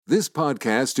This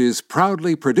podcast is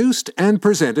proudly produced and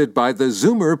presented by the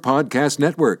Zoomer Podcast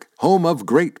Network, home of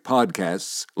great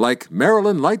podcasts like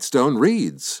Marilyn Lightstone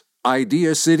Reads,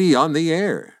 Idea City on the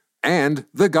Air, and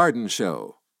The Garden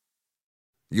Show.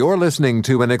 You're listening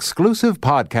to an exclusive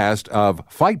podcast of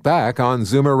Fight Back on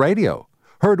Zoomer Radio,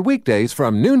 heard weekdays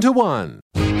from noon to 1.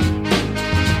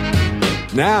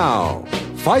 Now,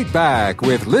 Fight Back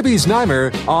with Libby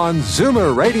Znaimer on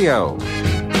Zoomer Radio.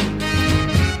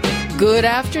 Good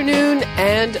afternoon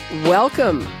and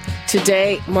welcome.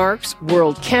 Today marks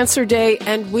World Cancer Day,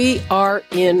 and we are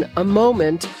in a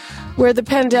moment where the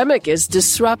pandemic is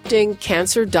disrupting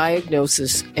cancer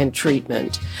diagnosis and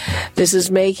treatment. This is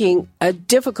making a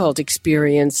difficult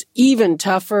experience even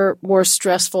tougher, more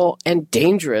stressful, and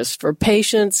dangerous for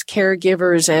patients,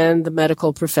 caregivers, and the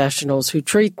medical professionals who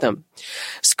treat them.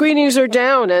 Screenings are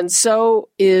down, and so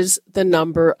is the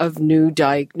number of new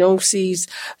diagnoses.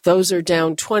 Those are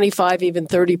down 25, even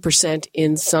 30%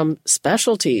 in some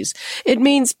specialties. It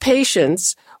means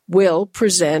patients will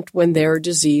present when their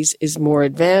disease is more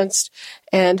advanced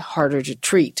and harder to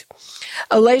treat.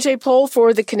 A Leger poll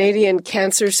for the Canadian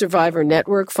Cancer Survivor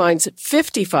Network finds that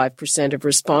 55% of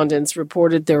respondents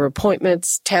reported their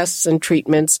appointments, tests, and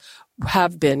treatments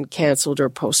have been canceled or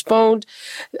postponed.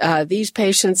 These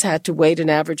patients had to wait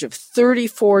an average of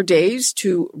 34 days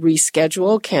to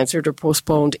reschedule canceled or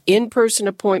postponed in-person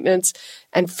appointments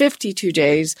and 52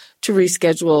 days to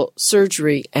reschedule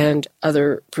surgery and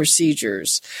other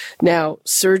procedures. Now,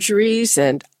 surgeries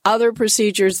and other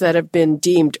procedures that have been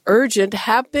deemed urgent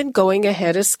have been going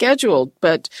ahead as scheduled.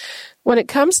 But when it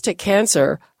comes to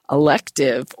cancer,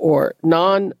 elective or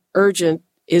non-urgent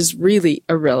is really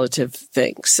a relative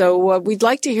thing. So we'd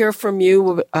like to hear from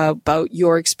you about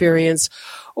your experience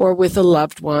or with a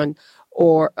loved one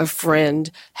or a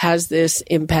friend. Has this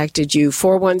impacted you?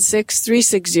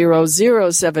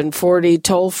 416-360-0740,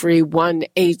 toll free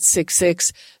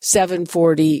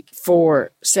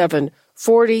 1-866-740-4740.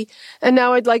 And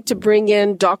now I'd like to bring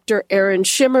in Dr. Aaron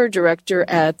Schimmer, director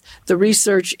at the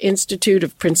Research Institute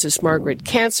of Princess Margaret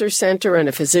Cancer Centre and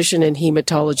a physician in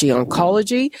hematology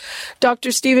oncology,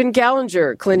 Dr. Stephen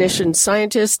Gallinger, clinician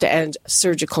scientist and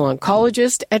surgical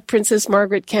oncologist at Princess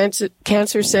Margaret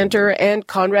Cancer Centre, and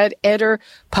Conrad Eder,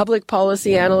 public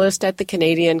policy analyst at the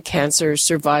Canadian Cancer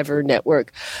Survivor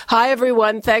Network. Hi,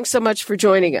 everyone. Thanks so much for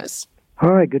joining us.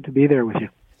 Hi, good to be there with you.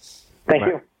 Thank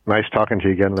you. Nice talking to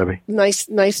you again, Libby.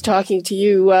 Nice talking to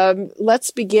you. Let's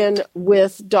begin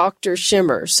with Dr.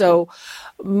 Schimmer. So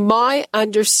my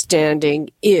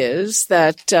understanding is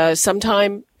that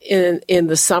sometime in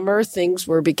the summer, things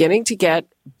were beginning to get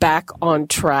back on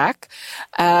track,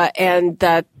 and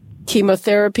that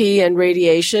chemotherapy and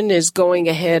radiation is going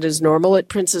ahead as normal at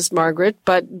Princess Margaret,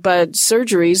 but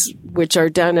surgeries, which are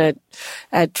done at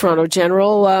Toronto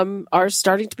General, are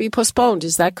starting to be postponed.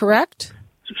 Is that correct?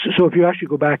 So if you actually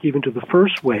go back even to the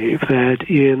first wave, that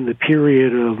in the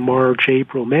period of March,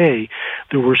 April, May,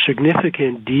 there were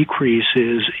significant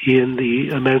decreases in the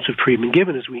amounts of treatment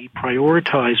given as we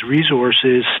prioritize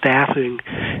resources, staffing,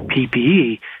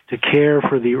 PPE to care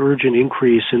for the urgent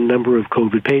increase in number of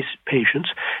COVID patients.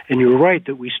 And you're right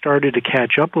that we started to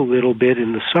catch up a little bit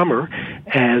in the summer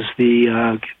as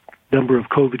the number of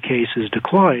COVID cases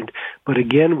declined, but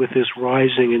again with this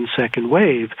rising in second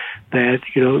wave, that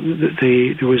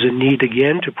there was a need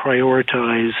again to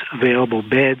prioritize available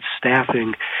beds,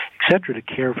 staffing, etc., to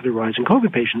care for the rising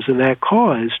COVID patients, and that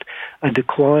caused a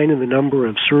decline in the number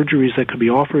of surgeries that could be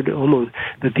offered. Almost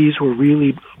that these were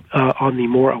really on the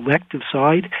more elective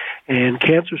side, and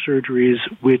cancer surgeries,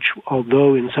 which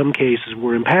although in some cases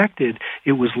were impacted,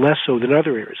 it was less so than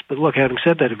other areas. But look, having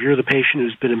said that, if you're the patient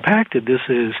who's been impacted, this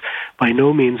is by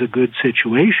no means a good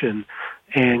situation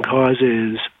and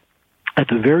causes, at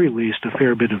the very least, a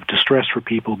fair bit of distress for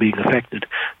people being affected.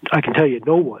 I can tell you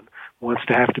no one wants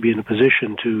to have to be in a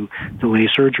position to delay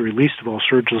surgery, least of all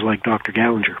surgeons like Dr.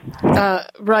 Gallinger.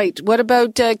 Right. What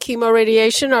about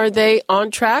chemoradiation? Are they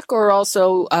on track or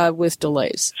also with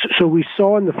delays? So we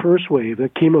saw in the first wave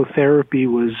that chemotherapy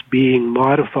was being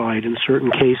modified in certain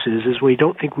cases, as we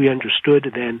don't think we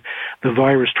understood then the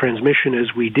virus transmission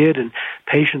as we did, and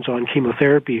patients on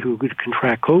chemotherapy who could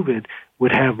contract COVID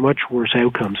would have much worse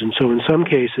outcomes. And so in some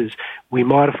cases, we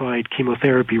modified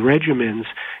chemotherapy regimens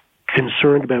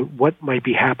concerned about what might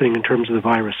be happening in terms of the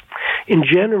virus. In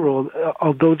general,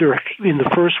 although there in the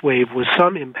first wave was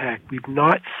some impact, we've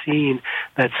not seen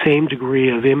that same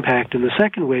degree of impact in the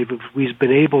second wave. We've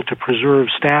been able to preserve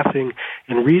staffing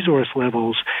and resource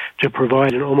levels to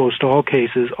provide, in almost all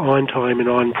cases, on-time and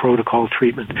on-protocol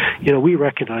treatment. We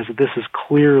recognize that this is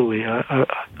clearly a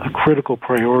critical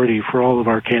priority for all of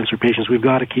our cancer patients. We've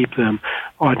got to keep them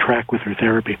on track with their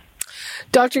therapy.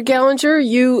 Dr. Gallinger,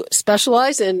 you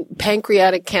specialize in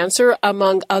pancreatic cancer,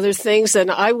 among other things, and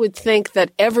I would think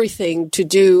that everything to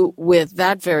do with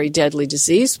that very deadly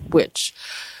disease, which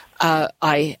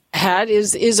I had,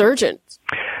 is urgent.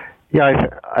 Yeah,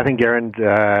 I think Aaron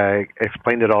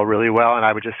explained it all really well, and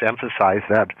I would just emphasize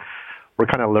that we're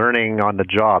kind of learning on the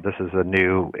job. This is a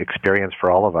new experience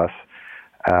for all of us,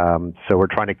 so we're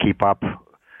trying to keep up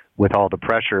with all the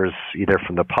pressures, either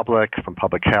from the public, from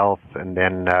public health, and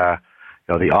then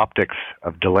the optics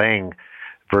of delaying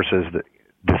versus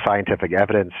the scientific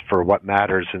evidence for what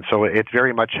matters. And so it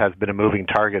very much has been a moving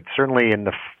target. Certainly in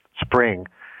the spring,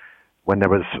 when there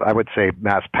was, I would say,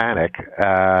 mass panic,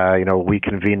 we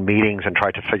convened meetings and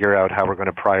tried to figure out how we're going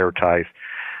to prioritize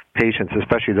patients,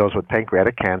 especially those with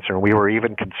pancreatic cancer. And we were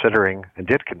even considering, and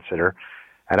did consider,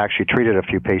 and actually treated a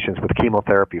few patients with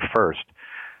chemotherapy first.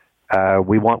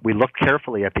 We look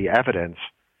carefully at the evidence,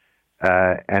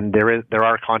 and there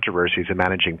are controversies in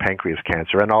managing pancreas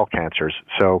cancer and all cancers.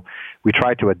 So we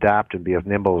tried to adapt and be as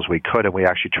nimble as we could, and we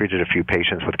actually treated a few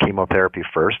patients with chemotherapy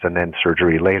first and then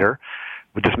surgery later.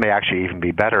 But this may actually even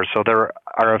be better. So there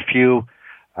are a few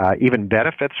even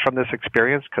benefits from this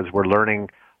experience because we're learning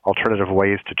alternative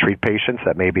ways to treat patients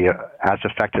that may be as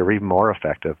effective or even more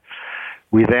effective.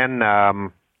 We then,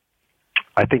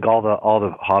 I think all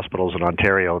the hospitals in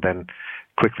Ontario then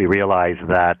quickly realized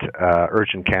that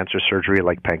urgent cancer surgery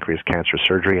like pancreas cancer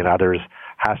surgery and others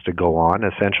has to go on,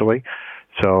 essentially.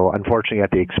 So unfortunately,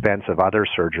 at the expense of other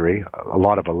surgery, a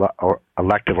lot of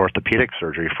elective orthopedic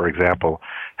surgery, for example,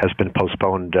 has been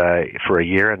postponed for a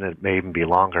year, and it may even be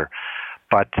longer.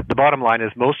 But the bottom line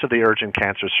is most of the urgent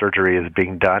cancer surgery is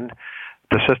being done.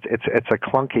 It's a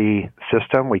clunky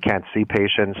system. We can't see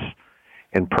patients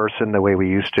in person the way we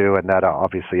used to, and that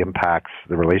obviously impacts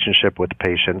the relationship with the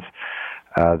patients,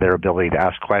 their ability to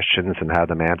ask questions and have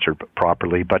them answered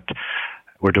properly. But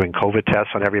we're doing COVID tests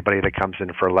on everybody that comes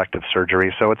in for elective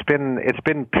surgery. So it's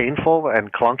been painful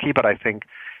and clunky, but I think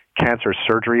cancer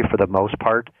surgery, for the most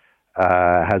part,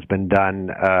 has been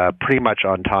done pretty much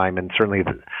on time, and certainly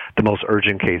the most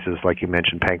urgent cases, like you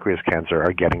mentioned, pancreas cancer,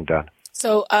 are getting done.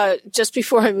 So just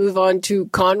before I move on to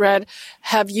Conrad,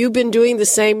 have you been doing the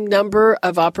same number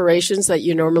of operations that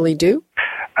you normally do?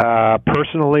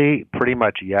 Personally, pretty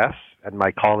much yes. And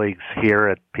my colleagues here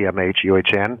at PMH,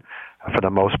 UHN, for the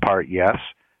most part, yes.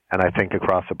 And I think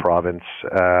across the province,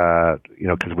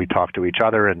 because we talk to each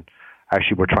other, and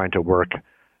actually we're trying to work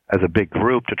as a big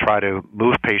group to try to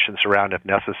move patients around if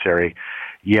necessary.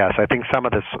 Yes, I think some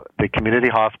of the community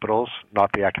hospitals,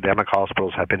 not the academic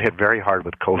hospitals, have been hit very hard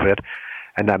with COVID,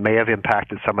 and that may have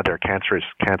impacted some of their cancer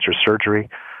surgery.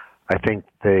 I think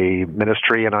the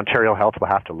Ministry and Ontario Health will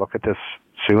have to look at this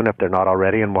soon if they're not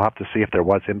already, and we'll have to see if there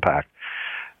was impact.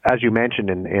 As you mentioned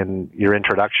in your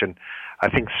introduction, I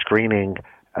think screening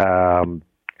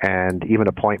and even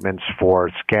appointments for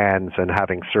scans and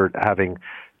having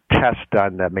tests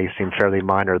done that may seem fairly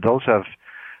minor, those have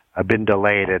been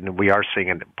delayed, and we are seeing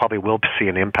and probably will see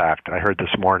an impact. I heard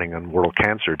this morning on World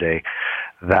Cancer Day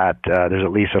that there's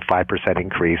at least a 5%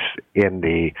 increase in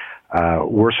the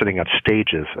worsening of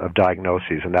stages of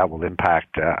diagnoses, and that will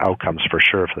impact outcomes for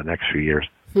sure for the next few years.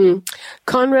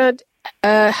 Conrad,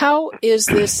 how is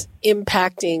this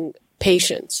impacting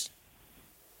patients?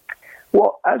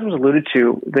 Well, as was alluded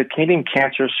to, the Canadian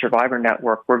Cancer Survivor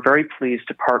Network, we're very pleased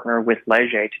to partner with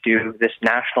Leger to do this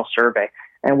national survey.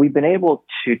 And we've been able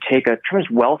to take a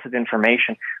tremendous wealth of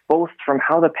information, both from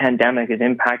how the pandemic is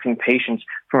impacting patients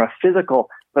from a physical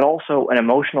but also an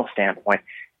emotional standpoint.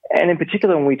 And in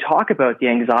particular, when we talk about the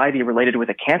anxiety related with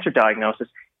a cancer diagnosis,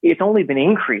 it's only been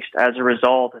increased as a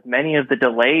result of many of the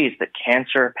delays that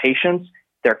cancer patients,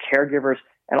 their caregivers,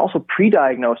 and also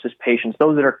pre-diagnosis patients,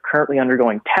 those that are currently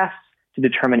undergoing tests to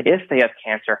determine if they have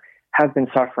cancer, have been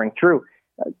suffering through.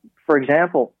 For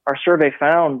example, our survey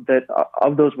found that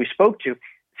of those we spoke to,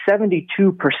 72%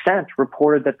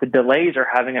 reported that the delays are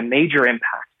having a major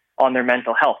impact on their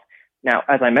mental health. Now,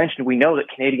 as I mentioned, we know that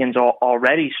Canadians are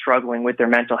already struggling with their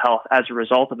mental health as a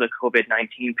result of the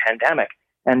COVID-19 pandemic,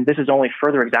 and this has only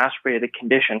further exacerbated the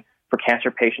condition for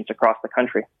cancer patients across the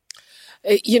country.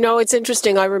 You know, it's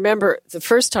interesting. I remember the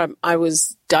first time I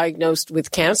was diagnosed with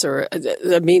cancer,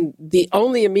 I mean, the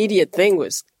only immediate thing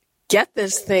was get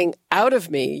this thing out of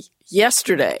me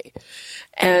yesterday.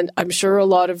 And I'm sure a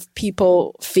lot of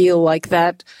people feel like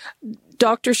that.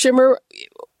 Dr. Schimmer,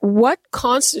 what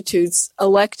constitutes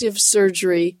elective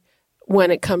surgery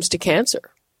when it comes to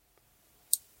cancer?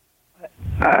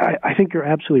 I think you're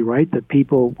absolutely right that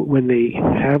people, when they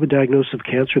have a diagnosis of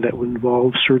cancer that would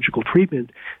involve surgical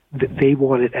treatment, that they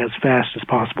want it as fast as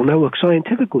possible. Now, look,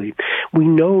 scientifically, we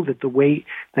know that the way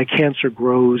that cancer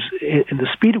grows and the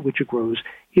speed at which it grows,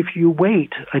 if you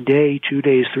wait a day, 2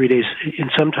 days, 3 days,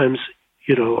 and sometimes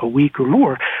a week or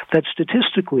more, that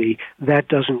statistically that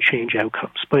doesn't change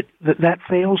outcomes. But that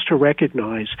fails to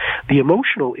recognize the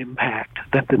emotional impact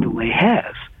that the delay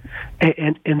has.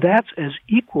 And that's as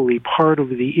equally part of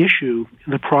the issue,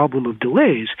 the problem of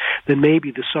delays, than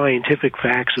maybe the scientific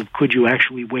facts of could you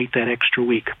actually wait that extra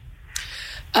week.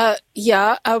 What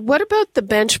about the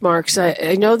benchmarks?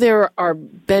 I know there are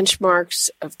benchmarks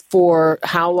for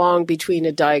how long between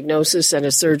a diagnosis and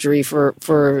a surgery for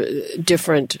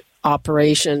different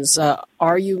operations.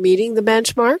 Are you meeting the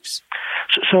benchmarks?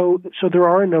 So there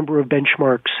are a number of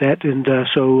benchmarks set, and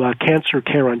Cancer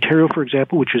Care Ontario, for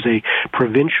example, which is a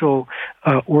provincial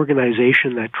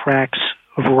organization that tracks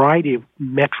a variety of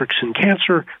metrics in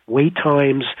cancer, wait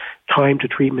times, time to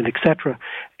treatment, etc.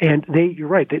 And you're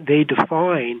right, they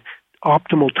define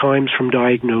optimal times from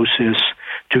diagnosis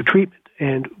to treatment.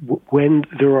 And when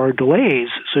there are delays,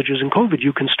 such as in COVID,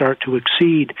 you can start to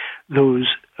exceed those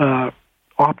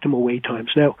optimal wait times.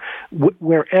 Now,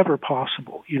 wherever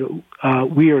possible,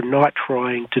 we are not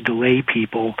trying to delay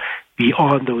people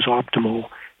beyond those optimal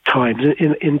times.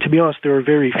 And to be honest, there are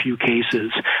very few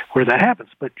cases where that happens.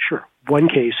 But sure, one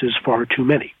case is far too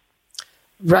many.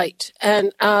 Right.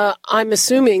 And I'm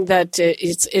assuming that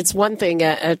it's one thing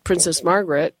at Princess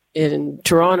Margaret in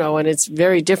Toronto, and it's a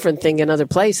very different thing in other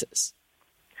places.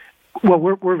 Well,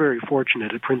 we're very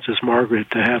fortunate at Princess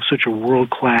Margaret to have such a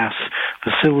world-class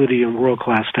facility and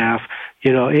world-class staff.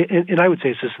 And I would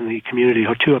say this in the community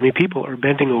too. I mean, people are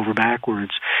bending over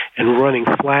backwards and running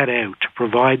flat out to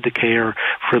provide the care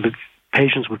for the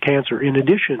patients with cancer, in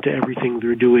addition to everything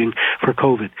they're doing for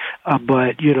COVID.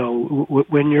 But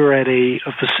when you're at a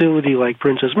facility like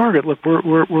Princess Margaret, look,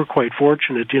 we're quite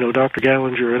fortunate, Dr.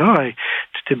 Gallinger and I,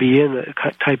 to be in a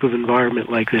type of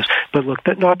environment like this. But look,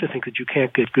 not to think that you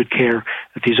can't get good care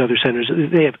at these other centers.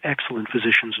 They have excellent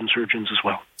physicians and surgeons as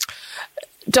well.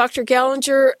 Dr.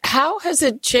 Gallinger, how has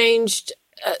it changed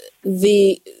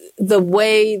the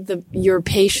way your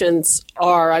patients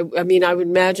are? I mean, I would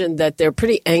imagine that they're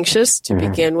pretty anxious to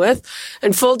begin with.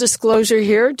 And full disclosure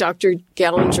here, Dr.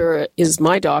 Gallinger is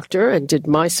my doctor and did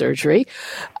my surgery.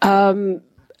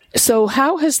 So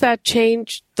how has that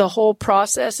changed the whole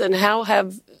process, and how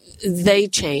have they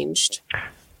changed?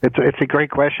 It's a great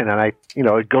question, and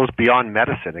it goes beyond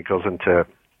medicine. It goes into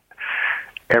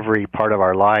every part of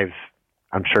our lives.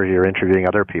 I'm sure you're interviewing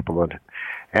other people,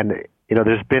 and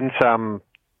there's been some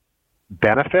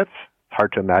benefits. It's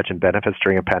hard to imagine benefits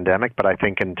during a pandemic, but I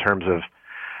think in terms of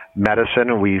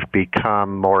medicine, we've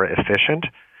become more efficient.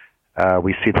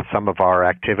 We see that some of our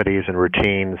activities and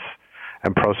routines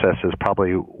and processes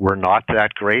probably were not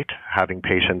that great, having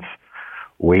patients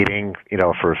waiting,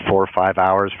 for 4 or 5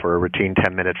 hours for a routine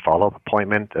 10-minute follow-up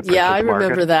appointment at Princess Margaret.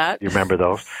 Remember that. You remember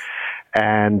those?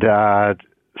 And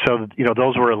so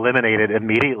those were eliminated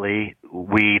immediately.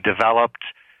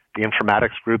 The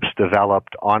informatics groups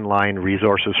developed online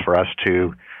resources for us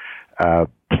to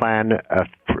plan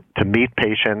to meet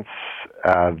patients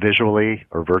visually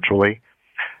or virtually.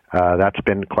 That's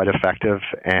been quite effective,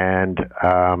 and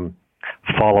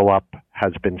follow-up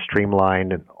has been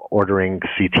streamlined, and ordering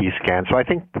CT scans. So I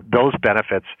think those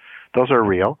benefits, those are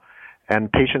real.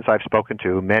 And patients I've spoken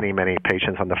to, many, many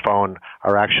patients on the phone,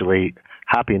 are actually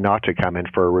happy not to come in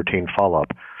for a routine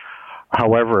follow-up.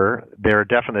 However, there are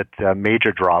definite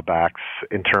major drawbacks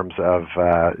in terms of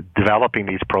developing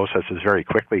these processes very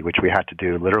quickly, which we had to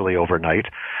do literally overnight,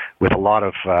 with a lot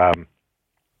of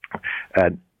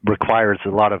requires a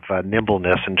lot of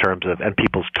nimbleness in terms of, and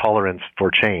people's tolerance for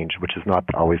change, which is not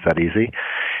always that easy.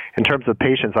 In terms of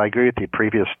patients, I agree with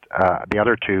the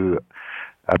other two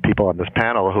people on this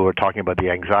panel who are talking about the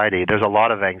anxiety. There's a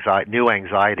lot of new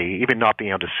anxiety, even not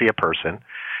being able to see a person.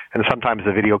 And sometimes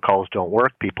the video calls don't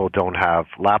work. People don't have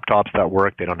laptops that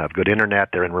work. They don't have good internet.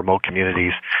 They're in remote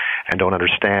communities and don't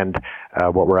understand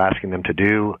what we're asking them to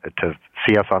do, to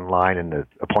see us online, and the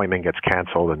appointment gets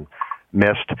canceled and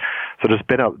missed. So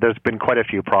there's been quite a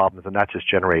few problems, and that just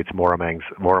generates more and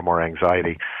more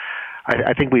anxiety.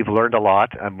 I think we've learned a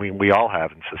lot. I mean, we all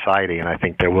have in society, and I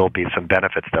think there will be some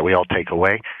benefits that we all take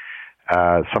away.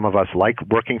 Some of us like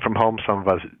working from home. Some of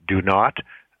us do not.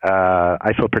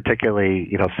 I feel particularly,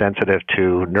 sensitive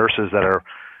to nurses that are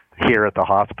here at the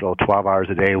hospital 12 hours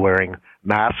a day wearing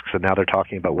masks, and now they're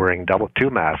talking about wearing two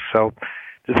masks. So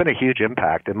there's been a huge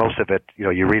impact, and most of it,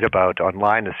 you read about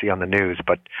online and see on the news,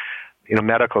 but,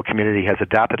 medical community has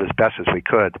adapted as best as we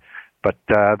could. But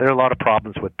there are a lot of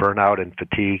problems with burnout and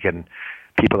fatigue, and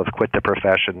people have quit their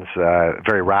professions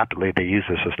very rapidly. They use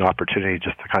this as an opportunity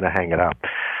just to kind of hang it up.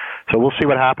 So we'll see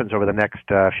what happens over the next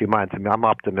few months. I mean, I'm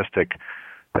optimistic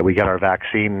that we get our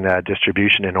vaccine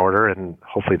distribution in order, and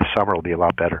hopefully the summer will be a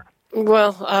lot better.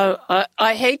 Well,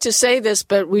 I hate to say this,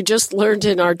 but we just learned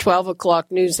in our 12 o'clock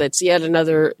news that's yet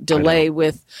another delay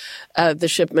with the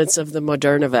shipments of the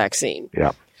Moderna vaccine.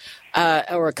 Yeah.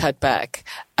 Or a cutback.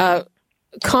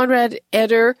 Conrad,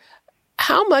 Eder,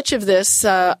 how much of this,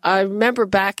 I remember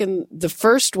back in the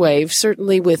first wave,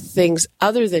 certainly with things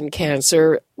other than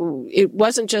cancer, it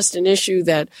wasn't just an issue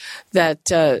that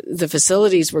the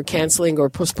facilities were canceling or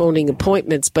postponing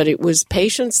appointments, but it was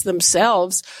patients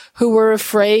themselves who were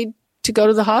afraid to go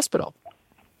to the hospital.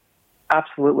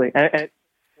 Absolutely. And it's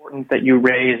important that you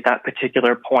raise that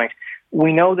particular point.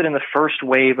 We know that in the first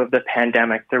wave of the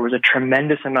pandemic, there was a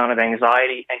tremendous amount of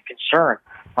anxiety and concern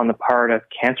on the part of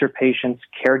cancer patients,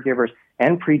 caregivers,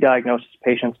 and pre-diagnosis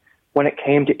patients when it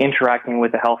came to interacting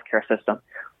with the healthcare system.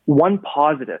 One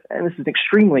positive, and this is an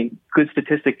extremely good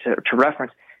statistic to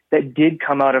reference, that did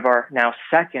come out of our now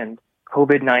second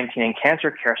COVID-19 and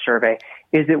cancer care survey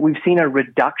is that we've seen a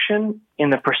reduction in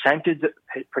the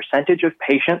percentage of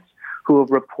patients who have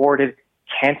reported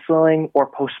canceling or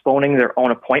postponing their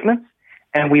own appointments.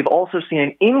 And we've also seen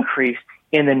an increase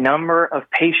in the number of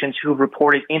patients who have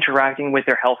reported interacting with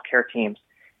their healthcare teams.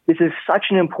 This is such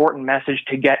an important message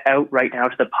to get out right now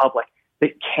to the public,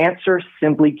 that cancer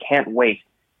simply can't wait.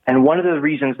 And one of the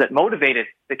reasons that motivated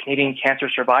the Canadian Cancer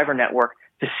Survivor Network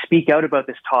to speak out about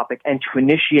this topic and to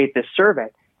initiate this survey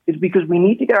is because we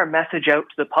need to get our message out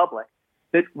to the public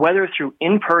that whether through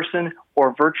in-person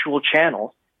or virtual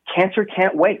channels, cancer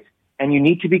can't wait. And you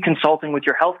need to be consulting with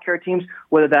your healthcare teams,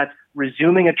 whether that's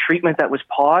resuming a treatment that was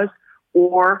paused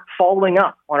or following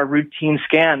up on a routine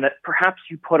scan that perhaps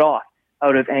you put off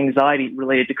out of anxiety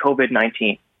related to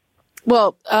COVID-19.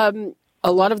 Well,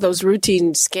 a lot of those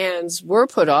routine scans were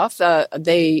put off.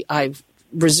 I've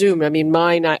resumed. I mean,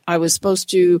 mine, I was supposed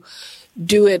to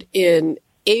do it in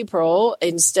April.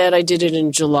 Instead, I did it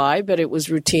in July, but it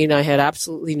was routine. I had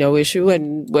absolutely no issue,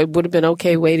 and it would have been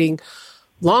okay waiting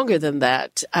longer than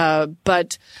that.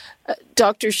 But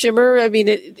Dr. Schimmer, I mean,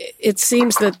 it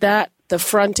seems that the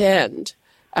front end,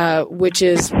 which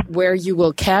is where you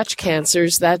will catch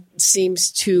cancers, that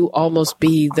seems to almost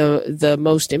be the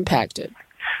most impacted.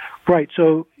 Right.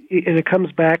 So, and it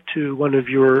comes back to one of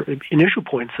your initial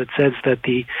points that says that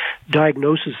the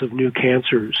diagnosis of new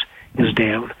cancers is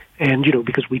down. And,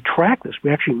 because we track this,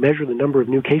 we actually measure the number of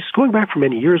new cases. Going back for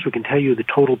many years, we can tell you the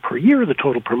total per year, the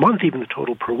total per month, even the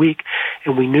total per week.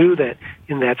 And we knew that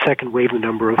in that second wave, the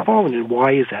number had fallen. And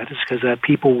why is that? It's because that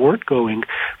people weren't going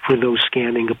for those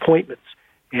scanning appointments.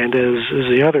 And as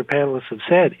the other panelists have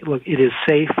said, look, it is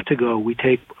safe to go. We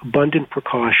take abundant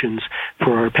precautions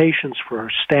for our patients, for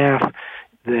our staff,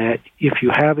 that if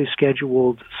you have a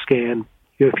scheduled scan,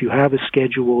 if you have a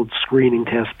scheduled screening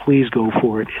test, please go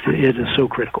for it. It is so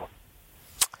critical.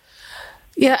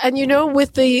 Yeah, and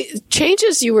with the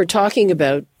changes you were talking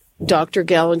about, Dr.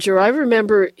 Gallinger, I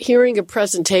remember hearing a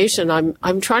presentation.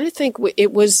 I'm trying to think.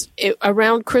 It was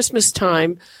around Christmas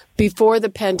time before the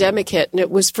pandemic hit, and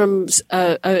it was from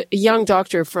a young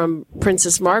doctor from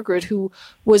Princess Margaret who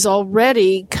was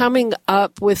already coming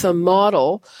up with a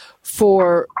model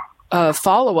for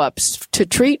follow-ups to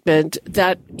treatment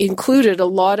that included a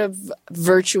lot of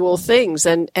virtual things.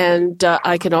 And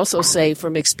I can also say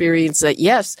from experience that,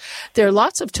 yes, there are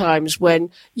lots of times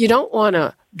when you don't want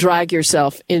to drag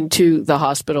yourself into the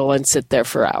hospital and sit there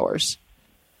for hours.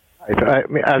 I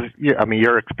mean,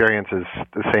 your experience is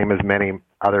the same as many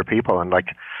other people. And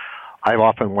I've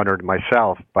often wondered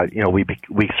myself, but,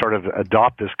 we sort of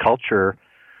adopt this culture,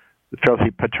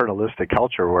 fairly paternalistic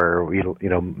culture where we,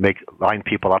 line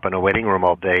people up in a waiting room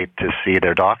all day to see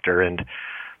their doctor, and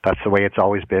that's the way it's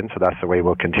always been. So that's the way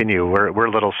we'll continue. We're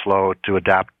a little slow to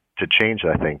adapt to change,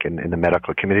 I think, in the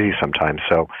medical community sometimes.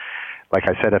 So, like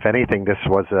I said, if anything, this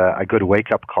was a good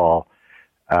wake-up call,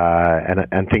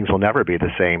 and things will never be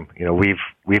the same.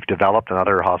 We've developed, and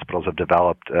other hospitals have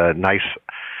developed nice,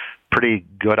 pretty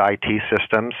good IT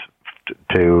systems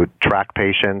to track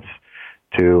patients,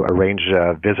 to arrange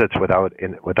visits without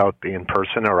the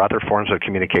in-person or other forms of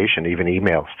communication, even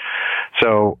emails.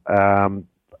 So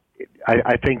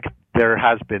I think there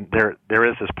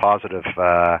is this positive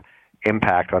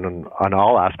impact on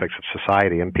all aspects of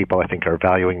society, and people, I think, are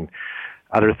valuing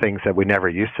other things that we never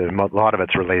used to. A lot of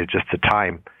it's related just to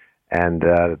time and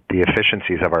the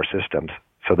efficiencies of our systems.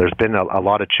 So there's been a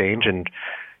lot of change, and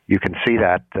you can see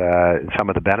that in some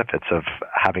of the benefits of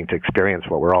having to experience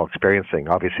what we're all experiencing.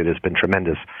 Obviously, there's been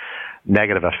tremendous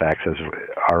negative effects, as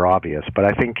are obvious. But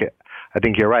I think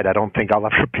you're right. I don't think I'll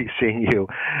ever be seeing you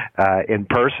in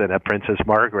person at Princess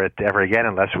Margaret ever again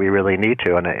unless we really need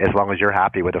to. And as long as you're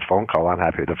happy with a phone call, I'm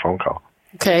happy with a phone call.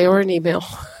 Okay, or an email.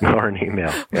 Or an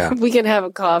email, yeah. We can have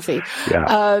a coffee.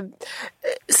 Yeah.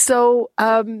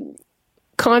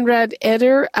 Conrad,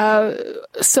 Eder,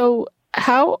 so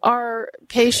how are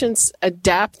patients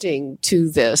adapting to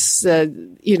this?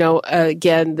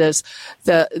 Again,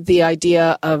 the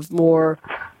idea of more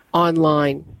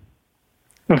online.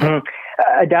 Mm-hmm.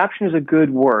 Adaption is a good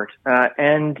word.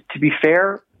 And to be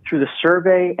fair, through the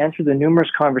survey and through the numerous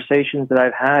conversations that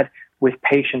I've had with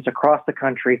patients across the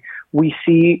country, we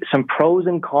see some pros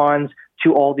and cons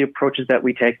to all the approaches that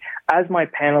we take. As my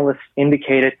panelists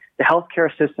indicated, the healthcare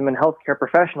system and healthcare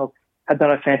professionals have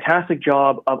done a fantastic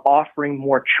job of offering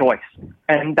more choice.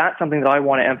 And that's something that I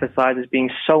want to emphasize as being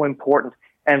so important.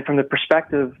 And from the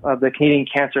perspective of the Canadian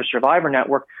Cancer Survivor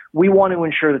Network, we want to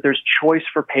ensure that there's choice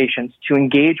for patients to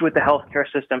engage with the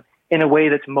healthcare system in a way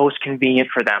that's most convenient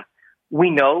for them.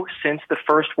 We know since the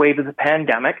first wave of the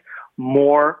pandemic,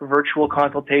 more virtual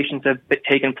consultations have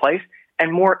taken place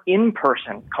and more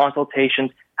in-person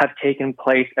consultations have taken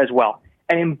place as well.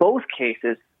 And in both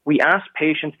cases, we asked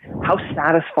patients how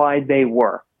satisfied they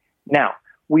were. Now,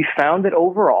 we found that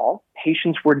overall,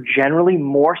 patients were generally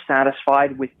more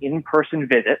satisfied with in-person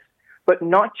visits, but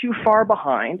not too far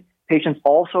behind. Patients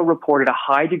also reported a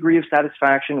high degree of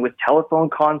satisfaction with telephone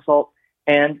consults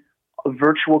and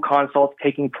virtual consults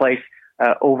taking place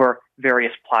over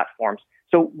various platforms.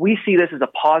 So we see this as a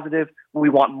positive. We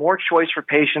want more choice for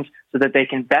patients so that they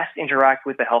can best interact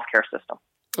with the healthcare system.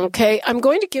 Okay, I'm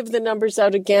going to give the numbers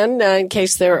out again in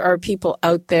case there are people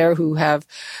out there who have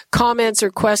comments or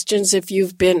questions if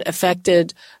you've been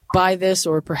affected by this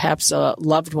or perhaps a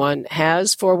loved one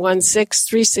has.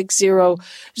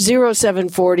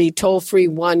 416-360-0740, toll-free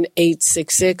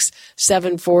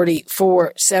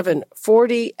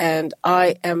 1-866-740-4740. And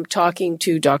I am talking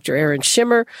to Dr. Aaron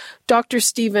Schimmer, Dr.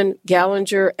 Stephen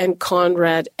Gallinger, and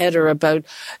Conrad Eder about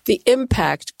the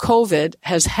impact COVID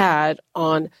has had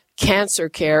on cancer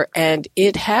care, and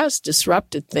it has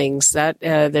disrupted things. That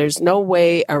there's no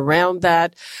way around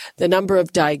that. The number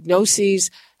of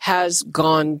diagnoses has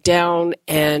gone down,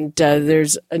 and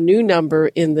there's a new number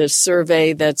in this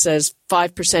survey that says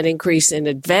 5% increase in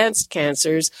advanced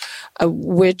cancers,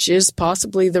 which is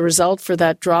possibly the result for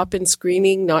that drop in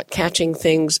screening, not catching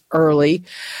things early.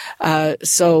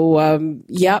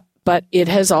 But it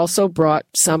has also brought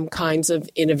some kinds of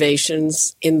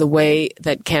innovations in the way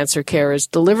that cancer care is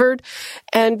delivered.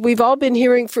 And we've all been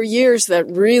hearing for years that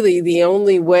really the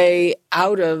only way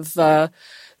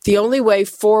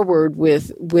forward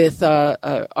with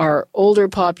our older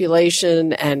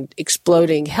population and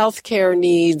exploding healthcare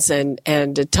needs and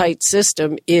a tight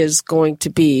system is going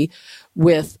to be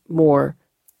with more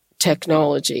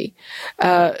technology.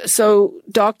 So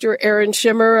Dr. Aaron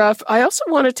Schimmer, I also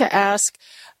wanted to ask,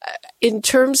 in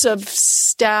terms of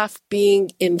staff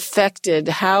being infected,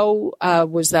 how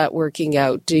was that working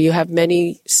out? Do you have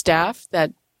many staff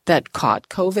that caught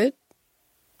COVID?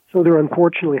 So there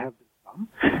unfortunately have been some.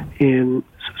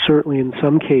 Certainly in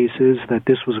some cases that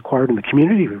this was acquired in the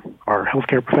community. Our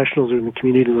healthcare professionals are in the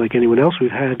community like anyone else.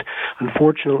 We've had,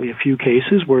 unfortunately, a few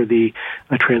cases where the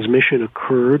transmission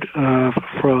occurred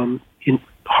from in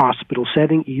hospital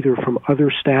setting, either from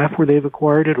other staff where they've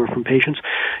acquired it or from patients.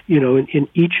 In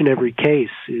each and every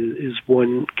case is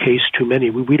one case too many.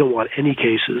 We don't want any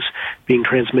cases being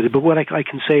transmitted. But what I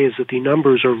can say is that the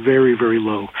numbers are very, very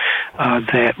low.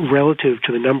 That relative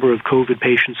to the number of COVID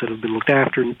patients that have been looked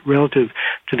after, relative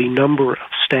to the number of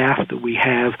staff that we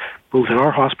have, both in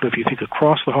our hospital, if you think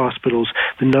across the hospitals,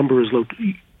 the number is low.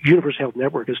 Universal Health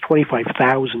Network has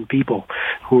 25,000 people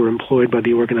who are employed by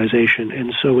the organization.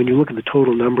 And so when you look at the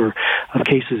total number of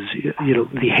cases,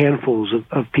 the handfuls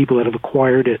of people that have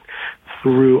acquired it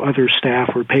through other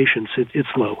staff or patients, it's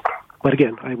low. But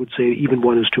again, I would say even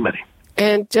one is too many.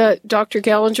 And Dr.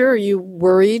 Gallinger, are you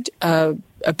worried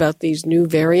about these new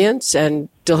variants and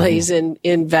delays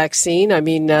in vaccine? I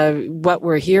mean, what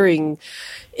we're hearing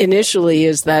initially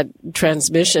is that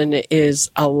transmission is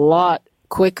a lot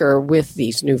quicker with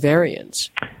these new variants.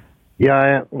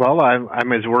 Yeah, well,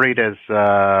 I'm as worried as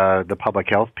the public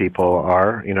health people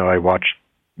are. I watch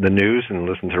the news and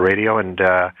listen to radio and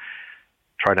try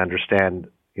to understand,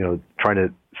 trying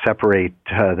to separate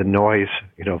the noise,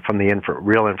 from the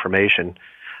real information.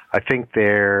 I think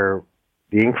the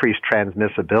increased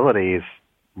transmissibility is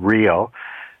real.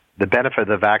 The benefit of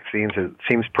the vaccines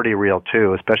seems pretty real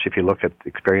too, especially if you look at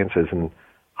experiences in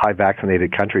high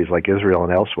vaccinated countries like Israel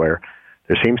and elsewhere.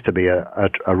 There seems to be a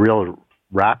real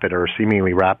rapid or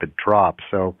seemingly rapid drop.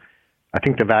 So I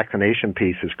think the vaccination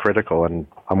piece is critical, and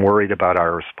I'm worried about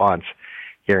our response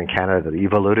here in Canada that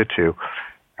you've alluded to.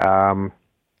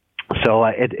 So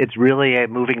it's really a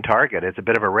moving target. It's a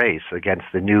bit of a race against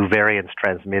the new variants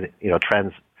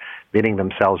transmitting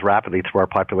themselves rapidly through our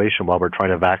population while we're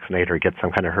trying to vaccinate or get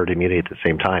some kind of herd immunity at the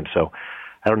same time. So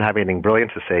I don't have anything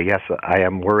brilliant to say. Yes, I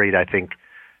am worried. I think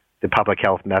the public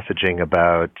health messaging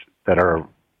about that are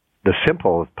the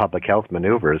simple public health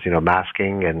maneuvers,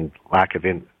 masking and lack of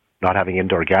not having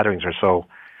indoor gatherings are so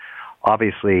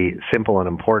obviously simple and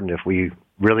important. If we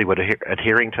really would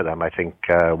adhering to them, I think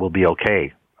we'll be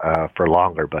okay for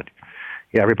longer. But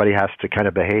yeah, everybody has to kind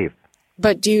of behave.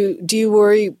 But do you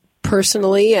worry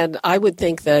personally? And I would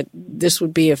think that this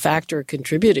would be a factor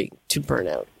contributing to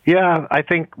burnout. Yeah, I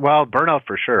think, burnout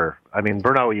for sure. I mean,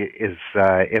 burnout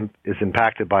is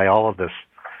impacted by all of this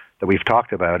that we've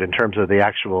talked about in terms of the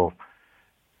actual,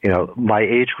 my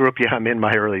age group. Yeah, I'm in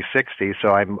my early 60s, so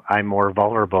I'm more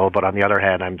vulnerable. But on the other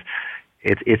hand,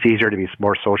 it's easier to be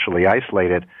more socially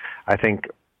isolated. I think,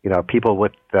 people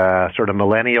with sort of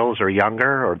millennials or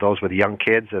younger, or those with young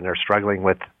kids, and they're struggling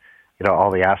with,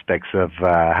 all the aspects of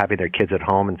having their kids at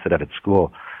home instead of at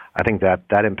school. I think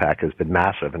that impact has been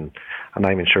massive, and I'm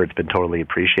not even sure it's been totally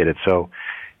appreciated. So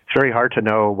it's very hard to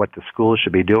know what the schools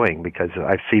should be doing, because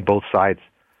I see both sides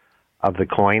of the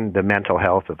coin, the mental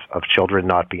health of children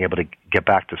not being able to get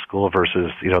back to school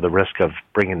versus, the risk of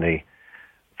bringing the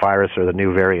virus or the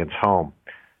new variants home.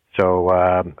 So,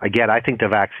 again, I think the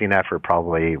vaccine effort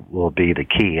probably will be the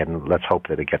key, and let's hope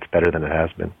that it gets better than it has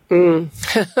been.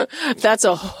 That's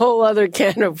a whole other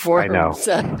can of worms.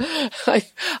 I know.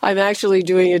 I'm actually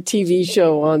doing a TV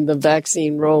show on the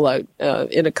vaccine rollout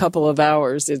in a couple of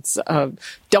hours. It's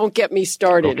don't get me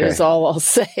started, is all I'll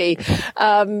say.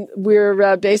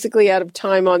 We're basically out of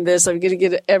time on this. I'm going to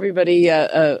give everybody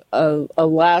a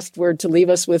last word to leave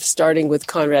us with, starting with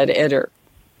Conrad Eder.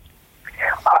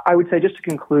 I would say, just to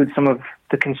conclude some of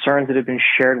the concerns that have been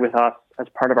shared with us as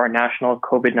part of our national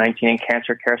COVID-19 and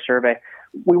cancer care survey,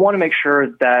 we want to make sure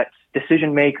that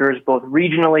decision makers, both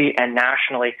regionally and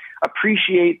nationally,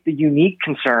 appreciate the unique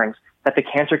concerns that the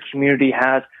cancer community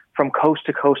has from coast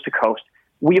to coast to coast.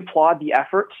 We applaud the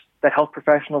efforts that health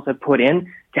professionals have put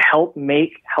in to help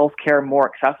make healthcare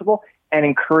more accessible and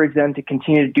encourage them to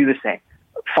continue to do the same.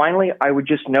 Finally, I would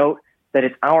just note that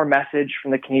it's our message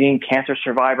from the Canadian Cancer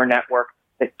Survivor Network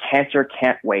that cancer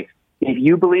can't wait. If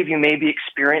you believe you may be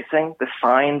experiencing the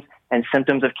signs and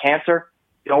symptoms of cancer,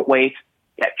 don't wait,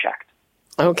 get checked.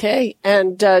 Okay.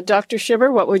 And Dr.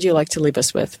 Schimmer, what would you like to leave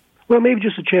us with? Well, maybe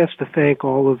just a chance to thank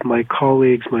all of my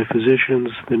colleagues, my physicians,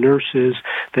 the nurses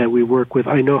that we work with.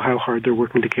 I know how hard they're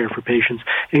working to care for patients,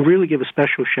 and really give a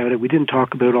special shout out. We didn't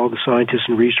talk about all the scientists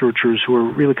and researchers who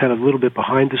are really kind of a little bit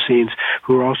behind the scenes,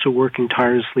 who are also working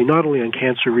tirelessly, not only on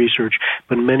cancer research,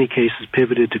 but in many cases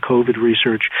pivoted to COVID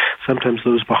research, sometimes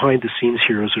those behind the scenes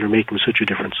heroes that are making such a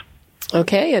difference.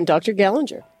 Okay, and Dr.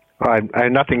 Gallinger. I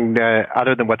have nothing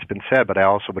other than what's been said, but I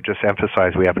also would just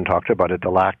emphasize, we haven't talked about it,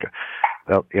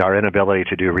 our inability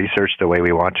to do research the way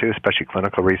we want to, especially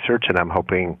clinical research, and I'm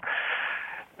hoping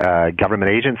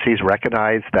government agencies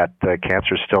recognize that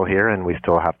cancer is still here, and we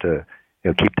still have to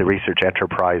keep the research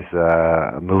enterprise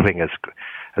moving as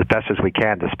best as we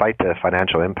can, despite the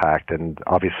financial impact and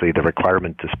obviously the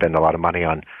requirement to spend a lot of money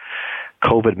on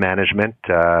COVID management.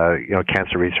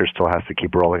 Cancer research still has to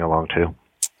keep rolling along too.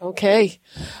 Okay.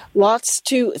 Lots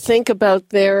to think about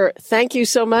there. Thank you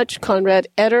so much, Conrad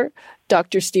Eder,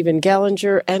 Dr. Stephen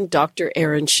Gallinger, and Dr.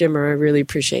 Aaron Schimmer. I really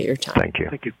appreciate your time. Thank you.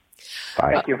 Thank you.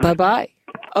 Bye. Thank you. Bye-bye.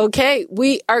 Okay,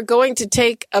 we are going to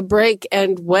take a break,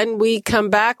 and when we come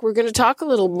back, we're going to talk a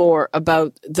little more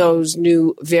about those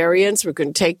new variants. We're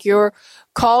going to take your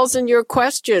calls and your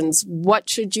questions. What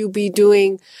should you be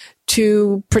doing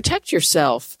to protect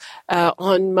yourself?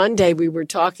 On Monday, we were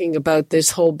talking about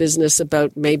this whole business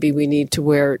about maybe we need to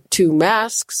wear 2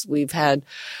 masks. We've had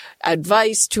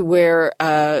advice to wear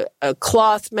a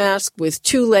cloth mask with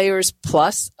 2 layers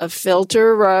plus a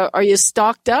filter. Are you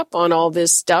stocked up on all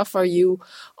this stuff? Are you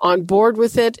on board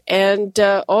with it? And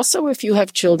also, if you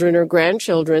have children or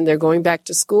grandchildren, they're going back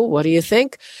to school. What do you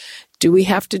think? Do we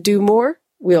have to do more?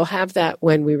 We'll have that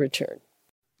when we return.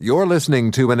 You're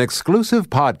listening to an exclusive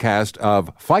podcast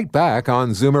of Fight Back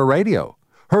on Zoomer Radio.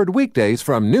 Heard weekdays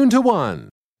from noon to 1.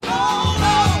 Oh,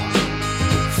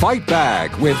 no. Fight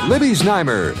Back with Libby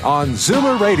Znaimer on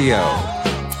Zoomer Radio.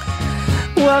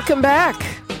 Welcome back.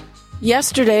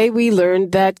 Yesterday, we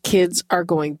learned that kids are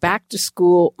going back to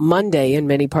school Monday in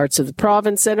many parts of the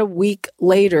province and a week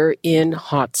later in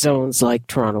hot zones like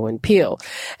Toronto and Peel.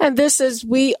 And this as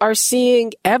we are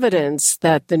seeing evidence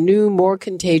that the new, more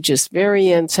contagious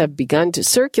variants have begun to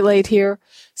circulate here.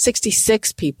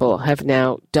 66 people have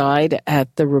now died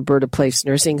at the Roberta Place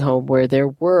nursing home where there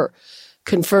were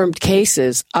confirmed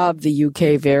cases of the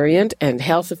UK variant, and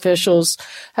health officials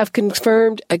have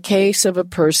confirmed a case of a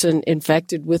person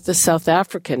infected with the South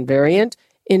African variant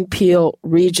in Peel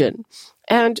region.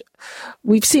 And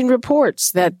we've seen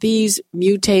reports that these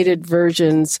mutated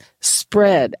versions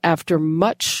spread after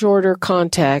much shorter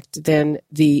contact than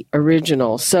the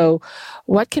original. So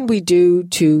what can we do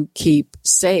to keep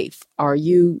safe? Are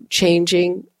you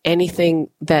changing anything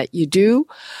that you do?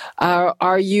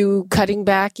 Are you cutting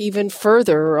back even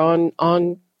further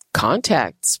on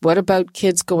contacts? What about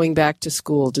kids going back to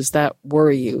school? Does that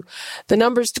worry you? The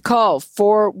numbers to call,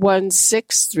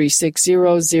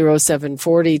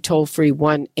 416-360-0740, toll free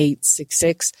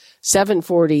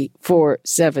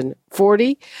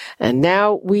 1-866-740-4740. And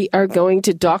now we are going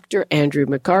to Dr. Andrew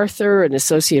McArthur, an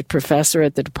associate professor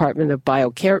at the Department of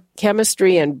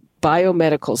Biochemistry and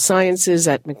Biomedical Sciences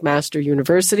at McMaster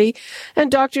University,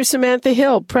 and Dr. Samantha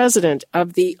Hill, president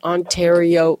of the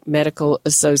Ontario Medical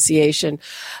Association.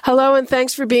 Hello, and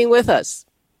thanks for being with us.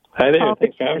 Hi there.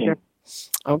 Thanks for having me.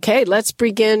 Okay, let's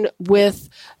begin with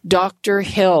Dr.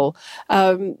 Hill.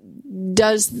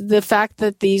 Does the fact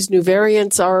that these new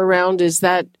variants are around, is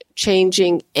that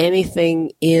changing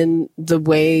anything in the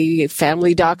way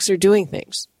family docs are doing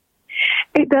things?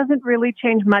 It doesn't really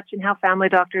change much in how family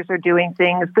doctors are doing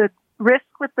things. The risk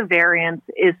with the variants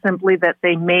is simply that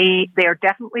they are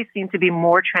definitely seen to be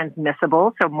more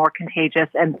transmissible, so more contagious,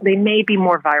 and they may be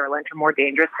more virulent or more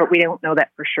dangerous, but we don't know that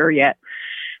for sure yet.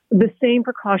 The same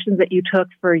precautions that you took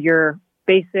for your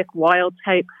basic wild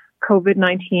type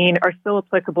COVID-19 are still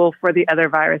applicable for the other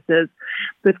viruses.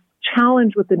 The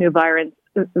challenge with the new virus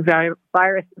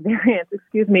variants,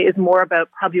 is more about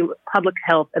public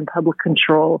health and public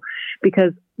control,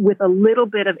 because with a little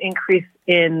bit of increase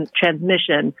in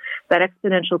transmission, that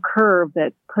exponential curve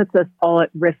that puts us all at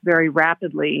risk very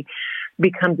rapidly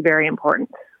becomes very important.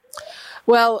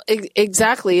 Well,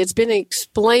 exactly. It's been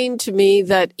explained to me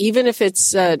that even if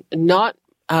it's not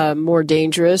more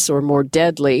dangerous or more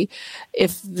deadly,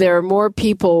 if there are more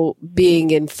people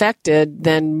being infected,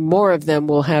 then more of them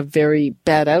will have very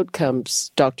bad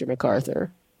outcomes, Dr.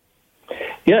 McArthur.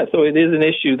 Yeah, so it is an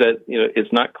issue that,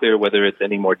 it's not clear whether it's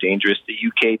any more dangerous. The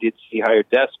UK did see higher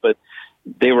deaths, but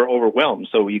they were overwhelmed.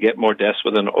 So you get more deaths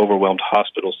with an overwhelmed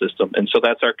hospital system. And so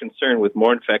that's our concern with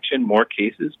more infection, more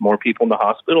cases, more people in the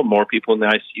hospital, more people in the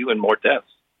ICU, and more deaths.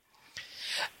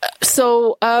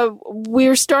 So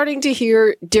we're starting to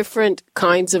hear different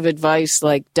kinds of advice,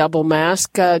 like double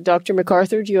mask. Dr.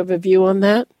 McArthur, do you have a view on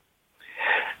that?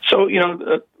 So,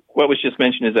 what was just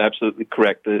mentioned is absolutely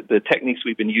correct. The techniques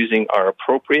we've been using are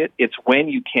appropriate. It's when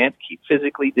you can't keep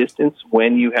physically distanced,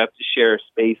 when you have to share a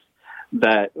space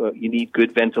that you need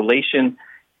good ventilation.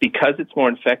 Because it's more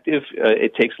infective,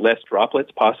 it takes less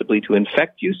droplets possibly to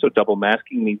infect you. So double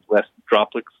masking means less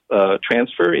droplets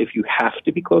transfer if you have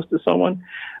to be close to someone.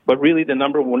 But really the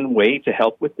number one way to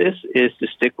help with this is to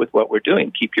stick with what we're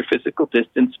doing. Keep your physical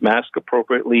distance, mask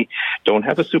appropriately. Don't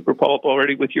have a Super Bowl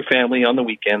party with your family on the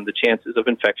weekend. The chances of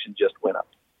infection just went up.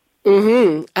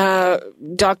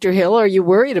 Dr. Hill, are you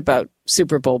worried about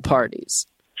Super Bowl parties?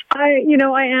 I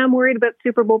am worried about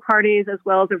Super Bowl parties as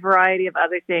well as a variety of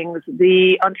other things.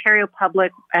 The Ontario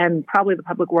public and probably the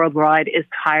public worldwide is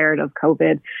tired of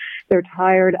COVID. They're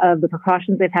tired of the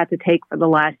precautions they've had to take for the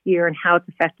last year and how it's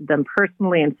affected them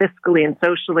personally and fiscally and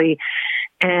socially.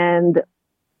 And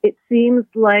it seems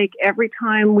like every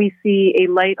time we see a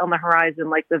light on the horizon,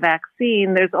 like the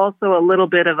vaccine, there's also a little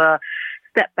bit of a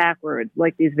step backwards,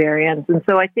 like these variants. And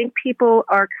so I think people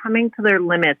are coming to their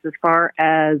limits as far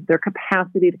as their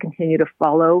capacity to continue to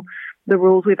follow the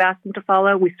rules we've asked them to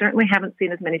follow. We certainly haven't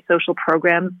seen as many social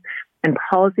programs and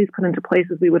policies put into place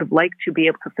as we would have liked to be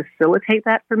able to facilitate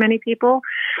that for many people.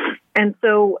 And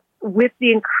so with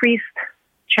the increased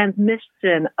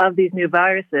transmission of these new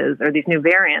viruses or these new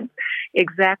variants,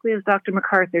 exactly as Dr.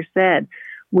 McArthur said,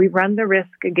 we run the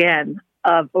risk again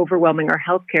of overwhelming our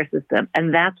healthcare system.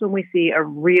 And that's when we see a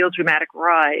real dramatic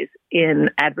rise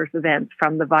in adverse events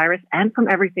from the virus and from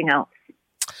everything else.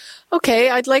 Okay,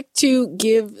 I'd like to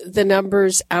give the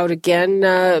numbers out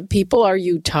again. People, are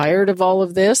you tired of all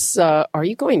of this? Are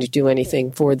you going to do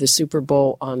anything for the Super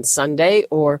Bowl on Sunday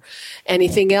or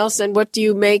anything else? And what do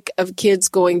you make of kids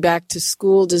going back to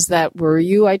school? Does that worry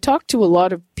you? I talk to a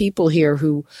lot of people here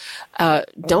who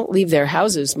don't leave their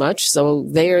houses much, so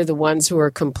they are the ones who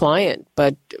are compliant.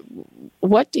 But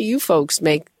what do you folks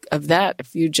make of that?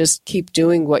 If you just keep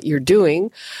doing what you're doing,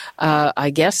 I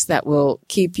guess that will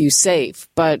keep you safe.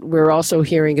 But we're also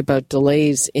hearing about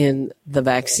delays in the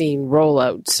vaccine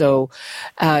rollout. So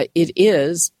it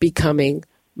is becoming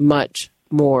much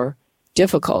more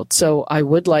difficult. So I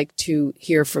would like to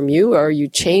hear from you. Are you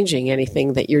changing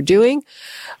anything that you're doing?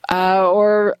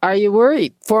 Or are you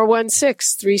worried?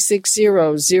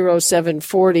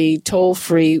 416-360-0740, toll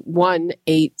free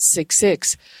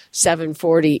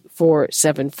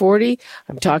 1-866-740-4740.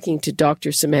 I'm talking to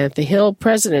Dr. Samantha Hill,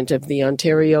 President of the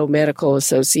Ontario Medical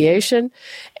Association,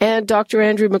 and Dr.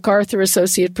 Andrew McArthur,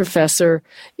 Associate Professor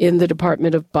in the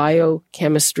Department of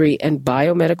Biochemistry and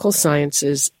Biomedical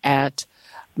Sciences at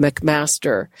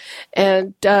McMaster.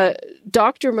 And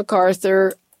Dr.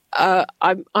 McArthur,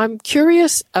 I'm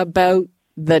curious about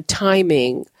the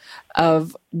timing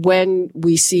of when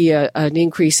we see an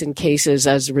increase in cases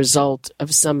as a result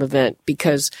of some event,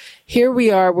 because here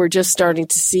we are, we're just starting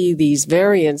to see these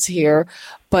variants here,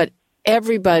 but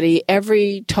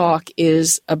every talk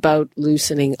is about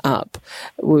loosening up.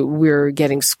 We're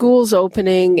getting schools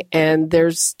opening, and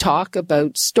there's talk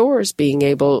about stores being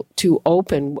able to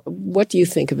open. What do you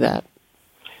think of that?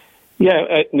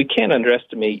 Yeah, we can't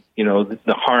underestimate, the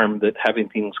harm that having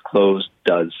things closed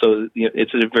does. So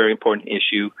it's a very important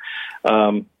issue,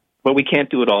 but we can't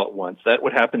do it all at once. That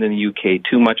would happen in the UK.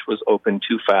 Too much was open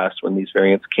too fast when these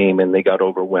variants came, and they got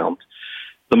overwhelmed.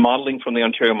 The modeling from the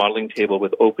Ontario Modeling Table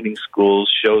with opening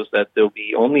schools shows that there'll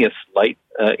be only a slight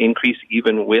increase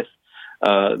even with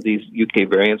these UK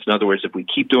variants. In other words, if we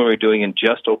keep doing what we're doing and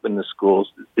just open the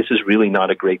schools, this is really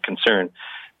not a great concern.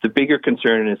 The bigger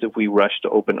concern is if we rush to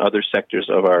open other sectors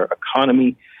of our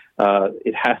economy,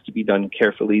 it has to be done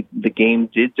carefully. The game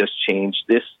did just change.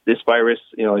 This virus,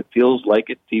 it feels like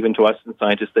it, even to us and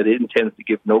scientists, that it intends to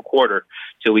give no quarter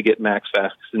till we get max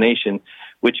vaccination,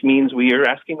 which means we are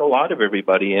asking a lot of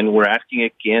everybody, and we're asking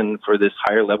again for this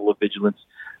higher level of vigilance.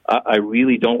 I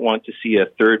really don't want to see a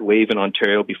third wave in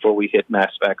Ontario before we hit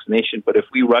mass vaccination, but if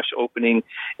we rush opening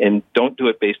and don't do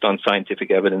it based on scientific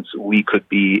evidence, we could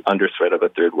be under threat of a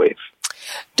third wave.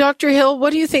 Dr. Hill,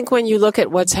 what do you think when you look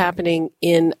at what's happening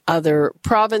in other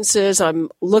provinces? I'm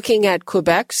looking at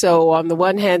Quebec. So on the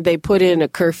one hand, they put in a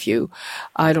curfew.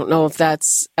 I don't know if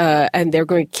that's, and they're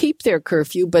going to keep their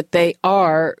curfew, but they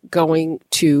are going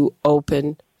to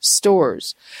open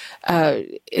stores.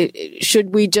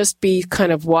 Should we just be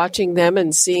kind of watching them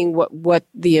and seeing what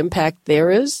the impact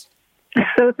there is?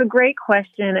 So it's a great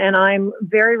question, and I'm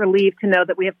very relieved to know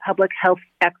that we have public health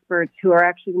experts who are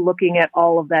actually looking at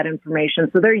all of that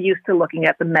information. So they're used to looking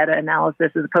at the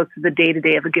meta-analysis as opposed to the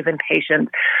day-to-day of a given patient.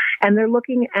 And they're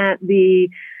looking at the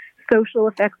social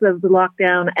effects of the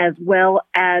lockdown as well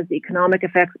as the economic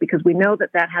effects, because we know that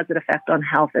has an effect on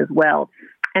health as well.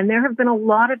 And there have been a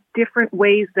lot of different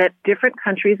ways that different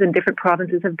countries and different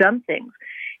provinces have done things.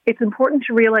 It's important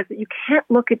to realize that you can't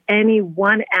look at any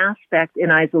one aspect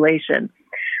in isolation.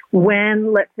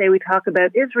 When, let's say, we talk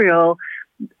about Israel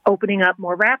opening up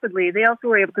more rapidly, they also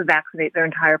were able to vaccinate their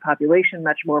entire population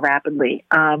much more rapidly.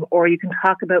 Or you can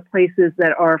talk about places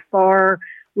that are far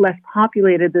less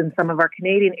populated than some of our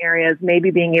Canadian areas,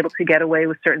 maybe being able to get away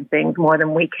with certain things more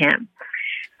than we can.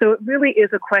 So it really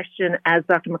is a question, as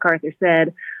Dr. McArthur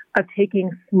said, of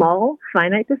taking small,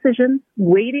 finite decisions,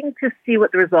 waiting to see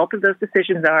what the result of those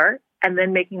decisions are, and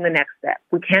then making the next step.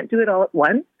 We can't do it all at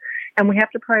once, and we have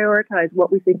to prioritize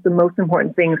what we think the most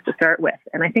important things to start with.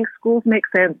 And I think schools make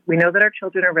sense. We know that our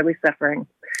children are really suffering.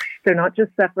 They're not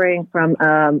just suffering from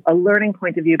a learning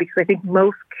point of view, because I think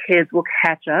most kids will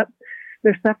catch up.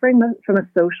 They're suffering from a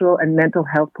social and mental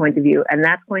health point of view, and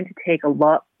that's going to take a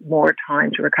lot more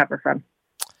time to recover from.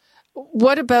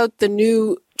 What about the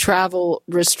new travel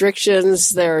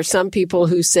restrictions? There are some people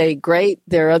who say great.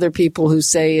 There are other people who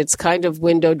say it's kind of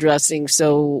window dressing,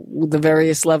 so the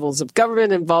various levels of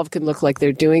government involved can look like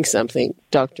they're doing something.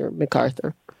 Dr.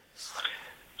 McArthur.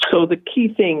 So the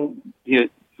key thing you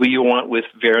want with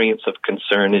variants of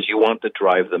concern is you want to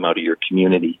drive them out of your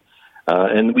community.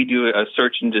 And we do a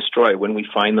search and destroy. When we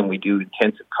find them, we do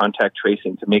intensive contact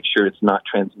tracing to make sure it's not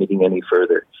transmitting any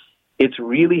further. It's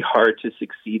really hard to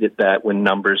succeed at that when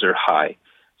numbers are high.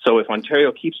 So if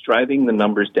Ontario keeps driving the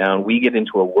numbers down, we get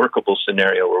into a workable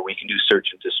scenario where we can do search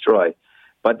and destroy.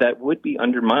 but that would be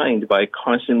undermined by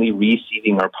constantly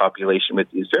reseeding our population with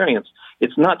these variants.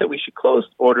 It's not that we should close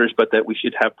borders, but that we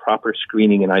should have proper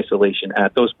screening and isolation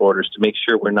at those borders to make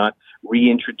sure we're not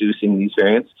reintroducing these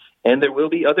variants. And there will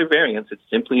be other variants. It's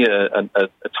simply a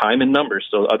time and numbers,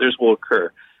 so others will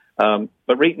occur.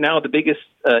 But right now, the biggest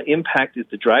impact is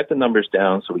to drive the numbers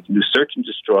down so we can do search and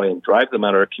destroy and drive them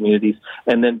out of our communities,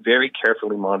 and then very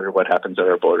carefully monitor what happens at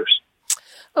our borders.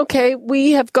 Okay,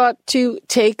 we have got to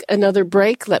take another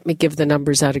break. Let me give the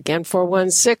numbers out again.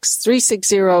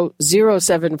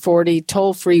 416-360-0740,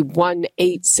 toll-free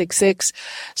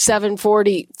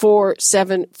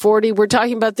 1-866-740-4740. We're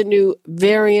talking about the new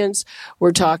variants.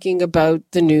 We're talking about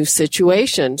the new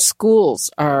situation. Schools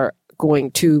are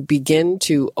going to begin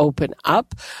to open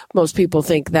up. Most people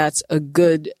think that's a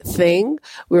good thing.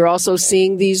 We're also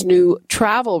seeing these new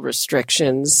travel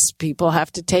restrictions. People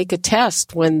have to take a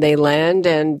test when they land,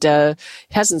 and it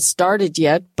hasn't started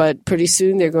yet, but pretty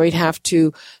soon they're going to have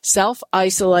to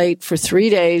self-isolate for 3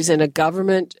 days in a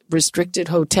government-restricted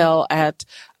hotel at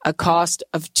a cost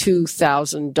of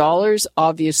 $2,000.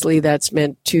 Obviously, that's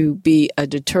meant to be a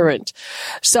deterrent.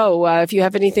 So if you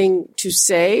have anything to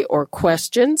say or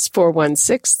questions,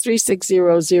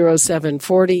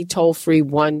 416-360-0740, toll-free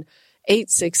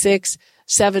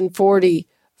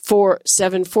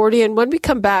 1-866-740-4740. And when we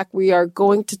come back, we are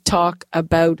going to talk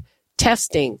about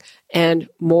testing and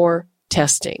more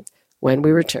testing when we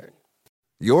return.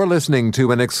 You're listening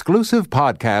to an exclusive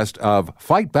podcast of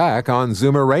Fight Back on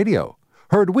Zoomer Radio.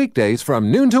 Heard weekdays from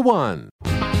noon to 1.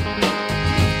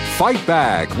 Fight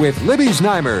Back with Libby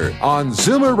Znaimer on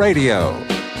Zoomer Radio.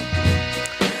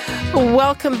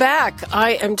 Welcome back.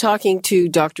 I am talking to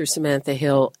Dr. Samantha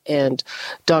Hill and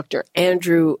Dr.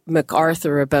 Andrew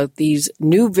McArthur about these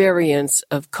new variants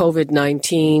of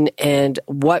COVID-19 and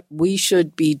what we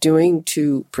should be doing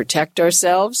to protect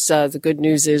ourselves. The good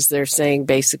news is they're saying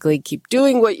basically keep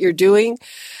doing what you're doing.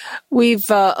 We've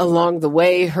along the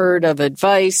way heard of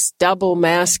advice, double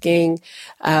masking.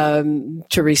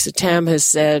 Teresa Tam has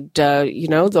said,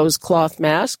 those cloth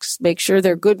masks, make sure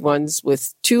they're good ones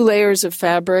with 2 layers of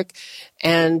fabric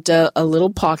and a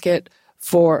little pocket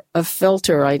for a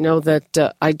filter. I know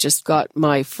that I just got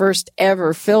my first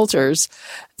ever filters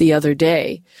the other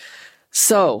day.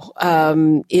 So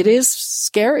it is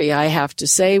scary, I have to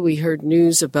say. We heard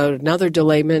news about another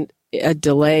a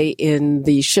delay in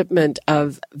the shipment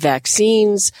of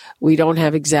vaccines. We don't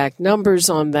have exact numbers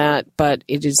on that, but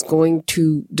it is going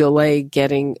to delay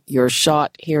getting your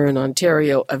shot here in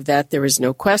Ontario. Of that, there is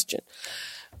no question.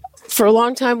 For a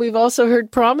long time, we've also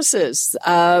heard promises,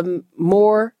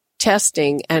 more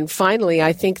testing. And finally,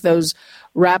 I think those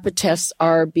rapid tests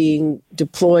are being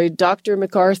deployed. Dr.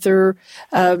 McArthur,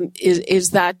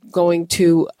 is that going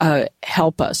to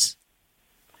help us?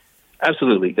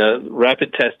 Absolutely.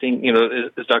 Rapid testing,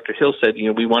 as Dr. Hill said,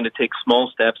 we want to take small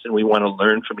steps and we want to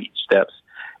learn from each step.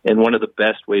 And one of the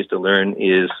best ways to learn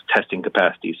is testing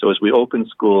capacity. So as we open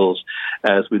schools,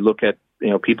 as we look at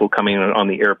people coming on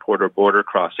the airport or border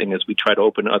crossing, as we try to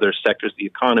open other sectors of the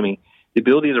economy, the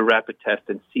ability to rapid test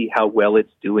and see how well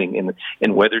it's doing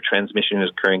and whether transmission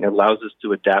is occurring allows us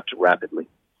to adapt rapidly.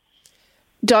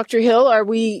 Dr. Hill, are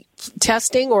we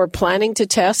testing or planning to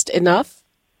test enough?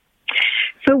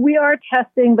 So we are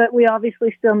testing, but we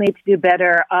obviously still need to do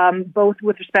better, both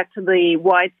with respect to the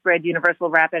widespread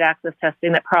universal rapid access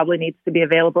testing that probably needs to be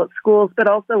available at schools, but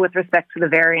also with respect to the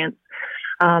variants.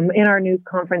 In our news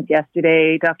conference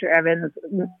yesterday, Dr. Evans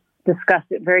discussed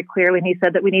it very clearly, and he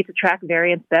said that we need to track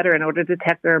variants better in order to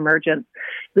detect their emergence.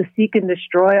 The seek and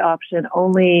destroy option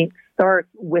only starts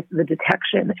with the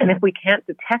detection, and if we can't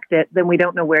detect it, then we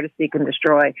don't know where to seek and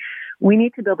destroy. We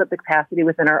need to build up the capacity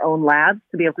within our own labs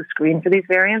to be able to screen for these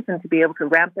variants and to be able to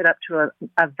ramp it up to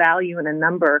a value and a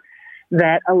number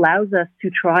that allows us to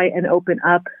try and open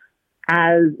up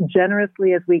as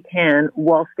generously as we can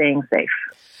while staying safe.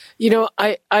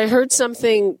 I heard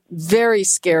something very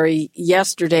scary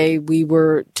yesterday. We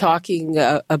were talking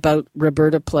about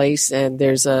Roberta Place, and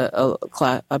there's a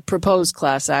proposed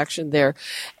class action there.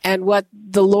 And what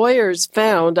the lawyers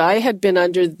found, I had been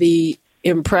under the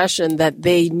impression that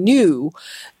they knew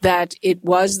that it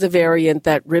was the variant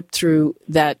that ripped through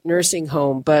that nursing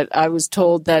home. But I was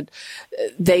told that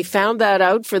they found that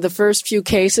out for the first few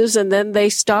cases and then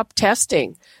they stopped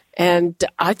testing. And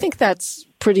I think that's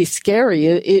pretty scary.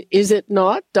 Is it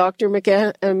not, Dr.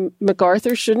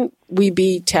 McArthur? Shouldn't we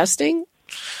be testing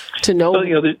to know? Well,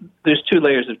 there's 2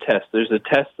 layers of tests. There's a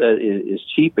test that is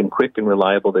cheap and quick and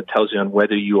reliable that tells you on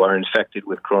whether you are infected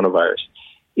with coronavirus.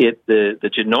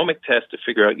 The genomic test to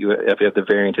figure out if you have the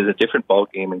variant is a different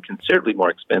ballgame and considerably more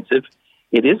expensive.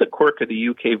 It is a quirk of the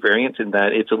UK variant in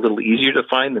that it's a little easier to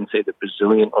find than, say, the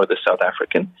Brazilian or the South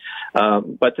African.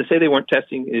 But to say they weren't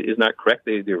testing is not correct.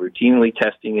 They're routinely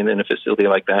testing in a facility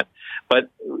like that. But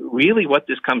really what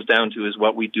this comes down to is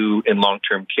what we do in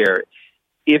long-term care.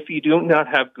 If you do not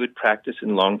have good practice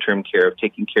in long-term care of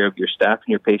taking care of your staff and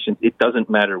your patients, it doesn't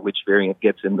matter which variant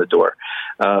gets in the door.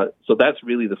 So that's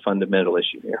really the fundamental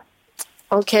issue here.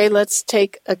 Okay, let's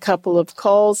take a couple of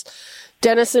calls.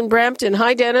 Dennis in Brampton.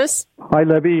 Hi, Dennis. Hi,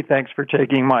 Libby. Thanks for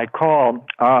taking my call.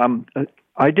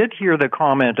 I did hear the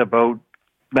comment about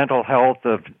mental health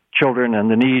of children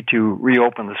and the need to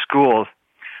reopen the schools.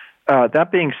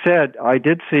 That being said, I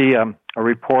did see a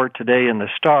report today in the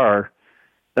Star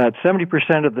that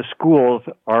 70% of the schools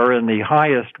are in the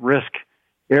highest risk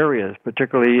areas,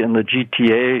 particularly in the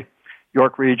GTA,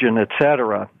 York region,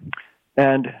 etc.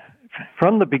 And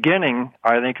from the beginning,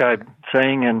 I think I'm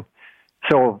saying, and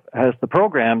so has the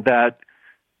program, that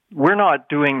we're not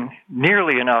doing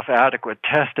nearly enough adequate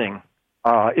testing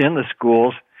in the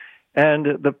schools, and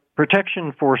the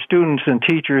protection for students and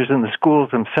teachers in the schools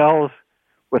themselves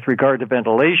with regard to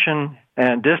ventilation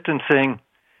and distancing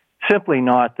simply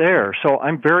not there. So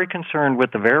I'm very concerned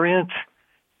with the variants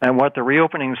and what the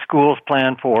reopening schools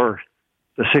plan for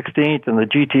the 16th and the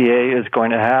GTA is going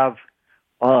to have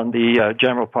on the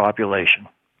general population.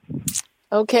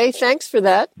 Okay, thanks for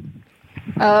that.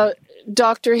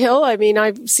 Dr. Hill, I mean,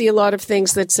 I see a lot of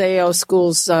things that say,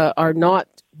 schools are not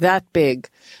that big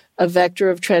a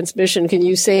vector of transmission. Can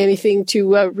you say anything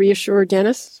to reassure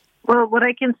Dennis? Well, what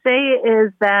I can say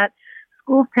is that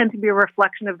schools tend to be a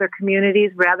reflection of their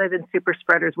communities rather than super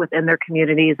spreaders within their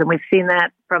communities. And we've seen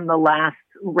that from the last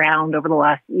round over the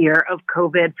last year of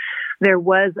COVID. There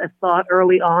was a thought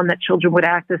early on that children would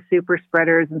act as super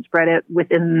spreaders and spread it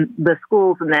within the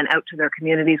schools and then out to their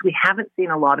communities. We haven't seen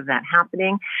a lot of that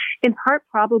happening, in part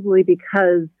probably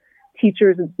because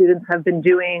teachers and students have been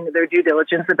doing their due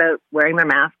diligence about wearing their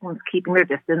masks and keeping their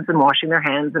distance and washing their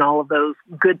hands and all of those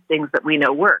good things that we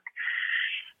know work.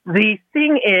 The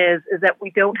thing is that we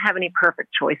don't have any perfect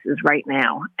choices right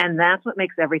now, and that's what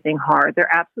makes everything hard. There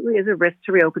absolutely is a risk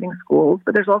to reopening schools,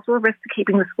 but there's also a risk to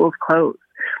keeping the schools closed.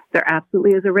 There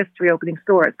absolutely is a risk to reopening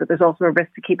stores, but there's also a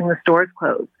risk to keeping the stores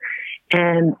closed.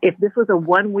 And if this was a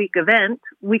one-week event,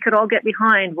 we could all get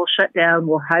behind. We'll shut down,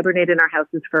 we'll hibernate in our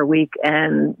houses for a week,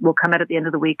 and we'll come out at the end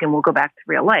of the week and we'll go back to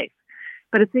real life.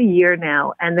 But it's a year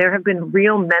now, and there have been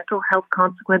real mental health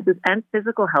consequences and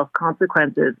physical health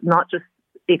consequences, not just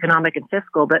economic and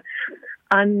fiscal, but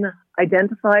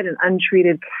unidentified and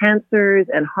untreated cancers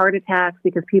and heart attacks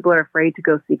because people are afraid to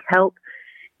go seek help.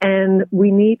 And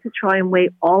we need to try and weigh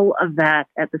all of that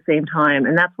at the same time.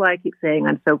 And that's why I keep saying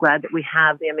I'm so glad that we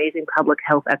have the amazing public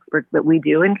health experts that we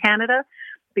do in Canada,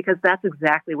 because that's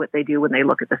exactly what they do when they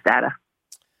look at this data.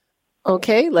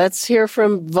 Okay, let's hear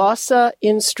from Vasa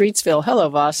in Streetsville. Hello,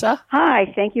 Vasa.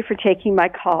 Hi, thank you for taking my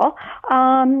call.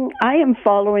 I am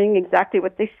following exactly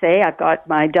what they say. I've got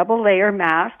my double-layer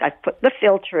mask. I've put the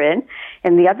filter in.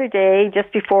 And the other day,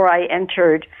 just before I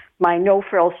entered my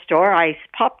no-frill store, I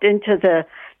popped into the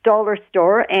dollar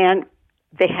store and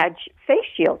they had face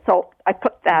shields. So I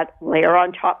put that layer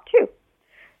on top too.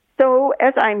 So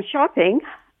as I'm shopping,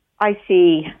 I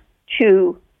see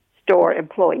two store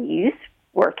employees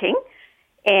working,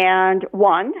 and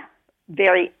one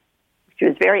she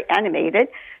was very animated,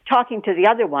 talking to the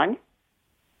other one.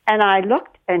 And I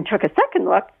looked and took a second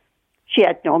look. She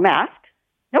had no mask,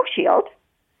 no shield.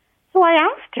 So I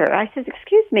asked her, I said,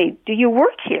 "Excuse me, do you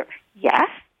work here?" "Yes."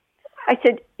 I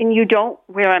said, "And you don't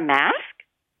wear a mask?"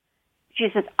 She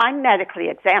says, "I'm medically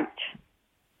exempt."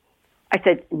 I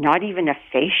said, "Not even a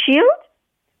face shield?"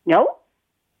 "No."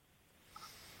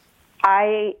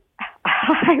 I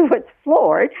was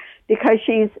floored because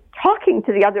she's talking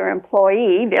to the other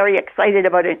employee, very excited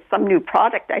about some new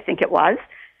product, I think it was.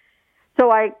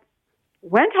 So I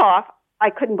went off. I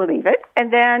couldn't believe it.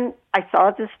 And then I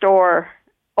saw the store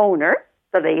owner,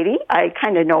 the lady. I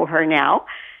kind of know her now.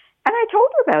 And I told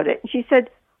her about it. And she said,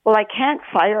 "Well, I can't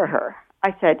fire her."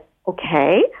 I said,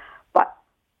 "Okay, but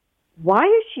why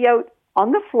is she out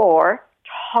on the floor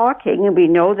talking?" And we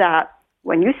know that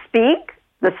when you speak,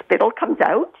 the spittle comes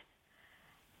out.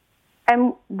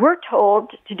 And we're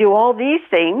told to do all these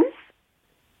things,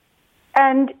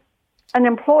 and an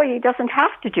employee doesn't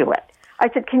have to do it. I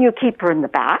said, "Can you keep her in the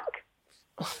back?"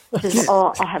 She said,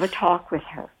 "Oh, I'll have a talk with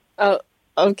her."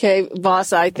 Okay,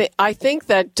 Voss, I think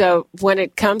that when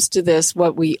it comes to this,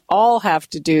 what we all have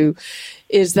to do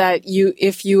is that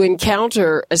if you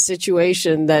encounter a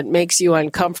situation that makes you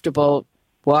uncomfortable,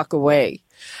 walk away.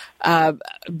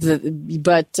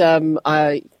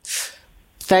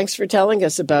 Thanks for telling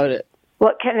us about it.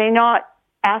 Well, can they not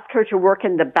ask her to work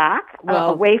in the back,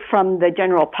 away from the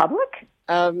general public?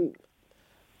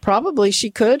 Probably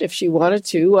she could if she wanted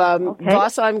to.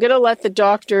 Boss, I'm going to let the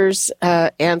doctors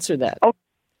answer that.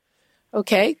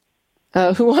 Okay.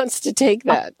 Who wants to take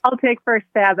that? I'll take first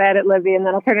stab at it, Libby, and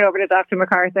then I'll turn it over to Dr.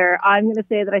 McArthur. I'm going to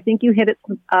say that I think you hit it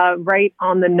right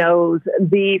on the nose.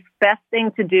 The best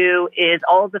thing to do is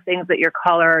all of the things that your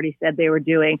caller already said they were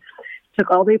doing.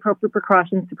 Took all the appropriate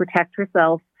precautions to protect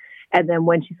herself, and then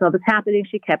when she saw this happening,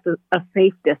 she kept a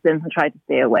safe distance and tried to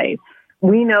stay away.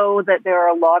 We know that there are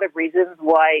a lot of reasons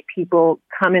why people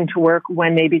come into work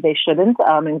when maybe they shouldn't,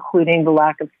 including the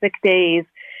lack of sick days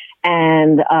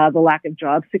and the lack of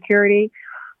job security.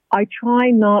 I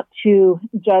try not to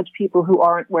judge people who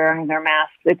aren't wearing their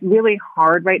masks. It's really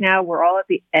hard right now. We're all at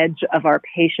the edge of our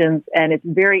patience, and it's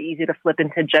very easy to flip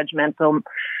into judgmental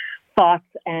thoughts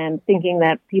and thinking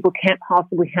that people can't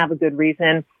possibly have a good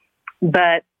reason.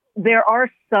 But there are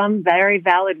some very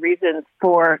valid reasons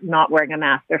for not wearing a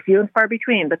mask. They're few and far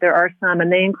between, but there are some,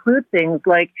 and they include things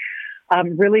like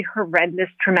really horrendous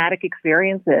traumatic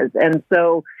experiences. And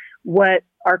so what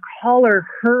our caller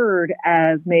heard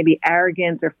as maybe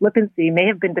arrogance or flippancy may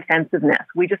have been defensiveness.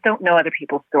 We just don't know other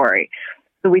people's story.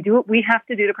 So we do what we have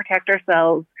to do to protect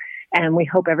ourselves, and we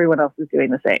hope everyone else is doing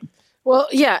the same. Well,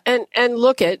 yeah, and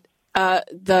look at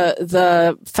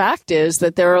the fact is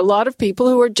that there are a lot of people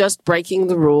who are just breaking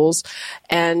the rules,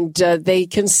 and they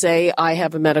can say, I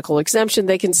have a medical exemption.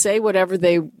 They can say whatever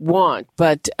they want,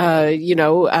 but,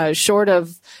 short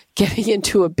of getting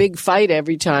into a big fight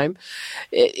every time,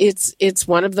 it's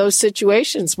one of those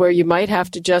situations where you might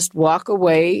have to just walk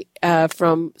away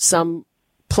from some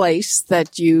place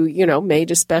that you made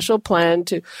a special plan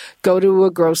to go to a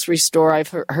grocery store.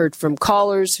 I've heard from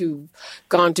callers who've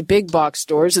gone to big box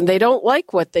stores and they don't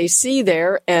like what they see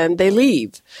there and they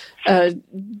leave.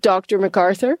 Dr.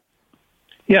 McArthur?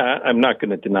 Yeah, I'm not going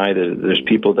to deny that there's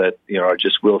people that are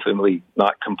just willfully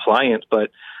not compliant,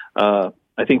 but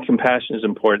I think compassion is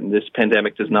important. This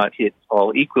pandemic does not hit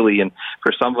all equally, and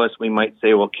for some of us, we might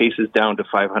say, well, cases down to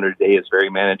 500 a day is very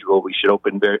manageable. We should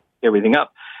open everything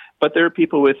up. But there are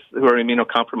people who are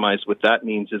immunocompromised. What that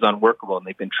means is unworkable, and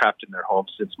they've been trapped in their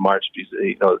homes since March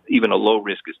because even a low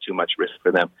risk is too much risk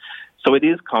for them. So it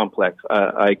is complex.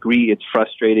 I agree, it's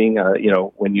frustrating.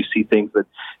 When you see things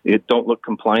that don't look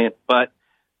compliant, but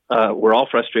we're all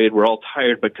frustrated, we're all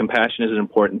tired. But compassion is an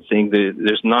important thing.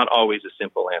 There's not always a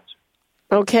simple answer.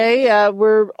 Okay,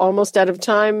 we're almost out of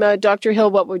time. Dr.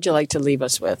 Hill, what would you like to leave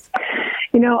us with?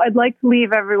 I'd like to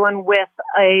leave everyone with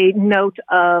a note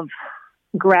of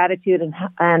gratitude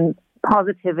and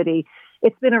positivity.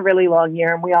 It's been a really long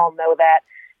year, and we all know that.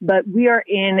 But we are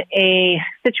in a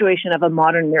situation of a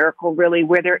modern miracle, really,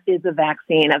 where there is a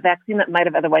vaccine that might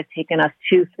have otherwise taken us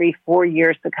 2, 3, 4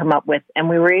 years to come up with. And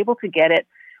we were able to get it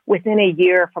within a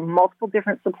year from multiple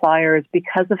different suppliers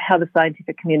because of how the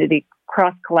scientific community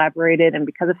cross-collaborated and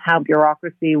because of how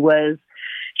bureaucracy was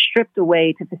stripped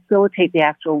away to facilitate the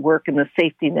actual work and the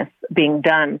safetyness being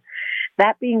done.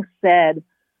 That being said,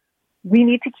 we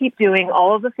need to keep doing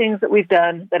all of the things that we've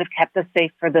done that have kept us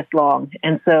safe for this long.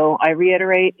 And so I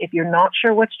reiterate, if you're not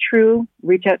sure what's true,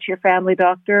 reach out to your family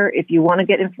doctor. If you want to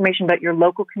get information about your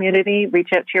local community, reach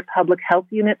out to your public health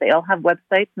unit. They all have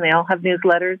websites and they all have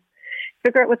newsletters.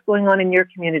 Figure out what's going on in your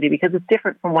community because it's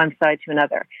different from one side to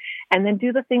another. And then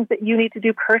do the things that you need to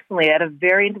do personally at a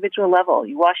very individual level.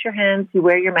 You wash your hands, you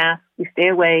wear your mask, you stay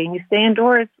away, and you stay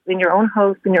indoors in your own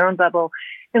house, in your own bubble,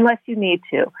 unless you need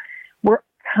to. We're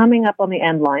coming up on the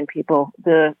end line, people.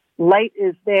 The light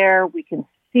is there. We can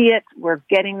see it. We're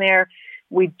getting there.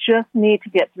 We just need to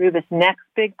get through this next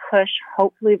big push.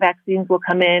 Hopefully vaccines will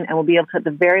come in and we'll be able to, at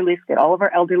the very least, get all of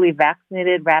our elderly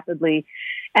vaccinated rapidly.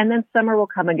 And then summer will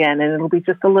come again, and it'll be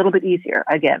just a little bit easier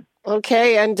again.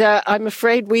 Okay, and I'm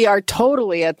afraid we are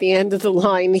totally at the end of the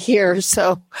line here.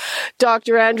 So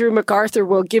Dr. Andrew McArthur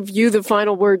will give you the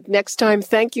final word next time.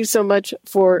 Thank you so much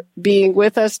for being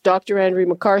with us, Dr. Andrew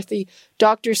McCarthy,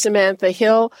 Dr. Samantha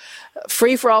Hill.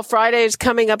 Free for All Friday is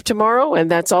coming up tomorrow, and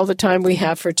that's all the time we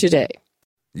have for today.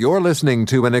 You're listening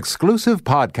to an exclusive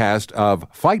podcast of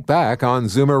Fight Back on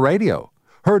Zoomer Radio.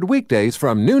 Heard weekdays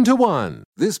from noon to 1.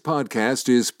 This podcast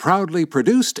is proudly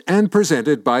produced and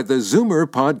presented by the Zoomer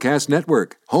Podcast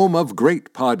Network, home of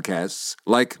great podcasts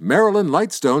like Marilyn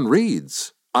Lightstone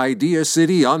Reads, Idea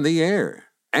City on the Air,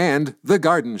 and The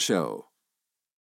Garden Show.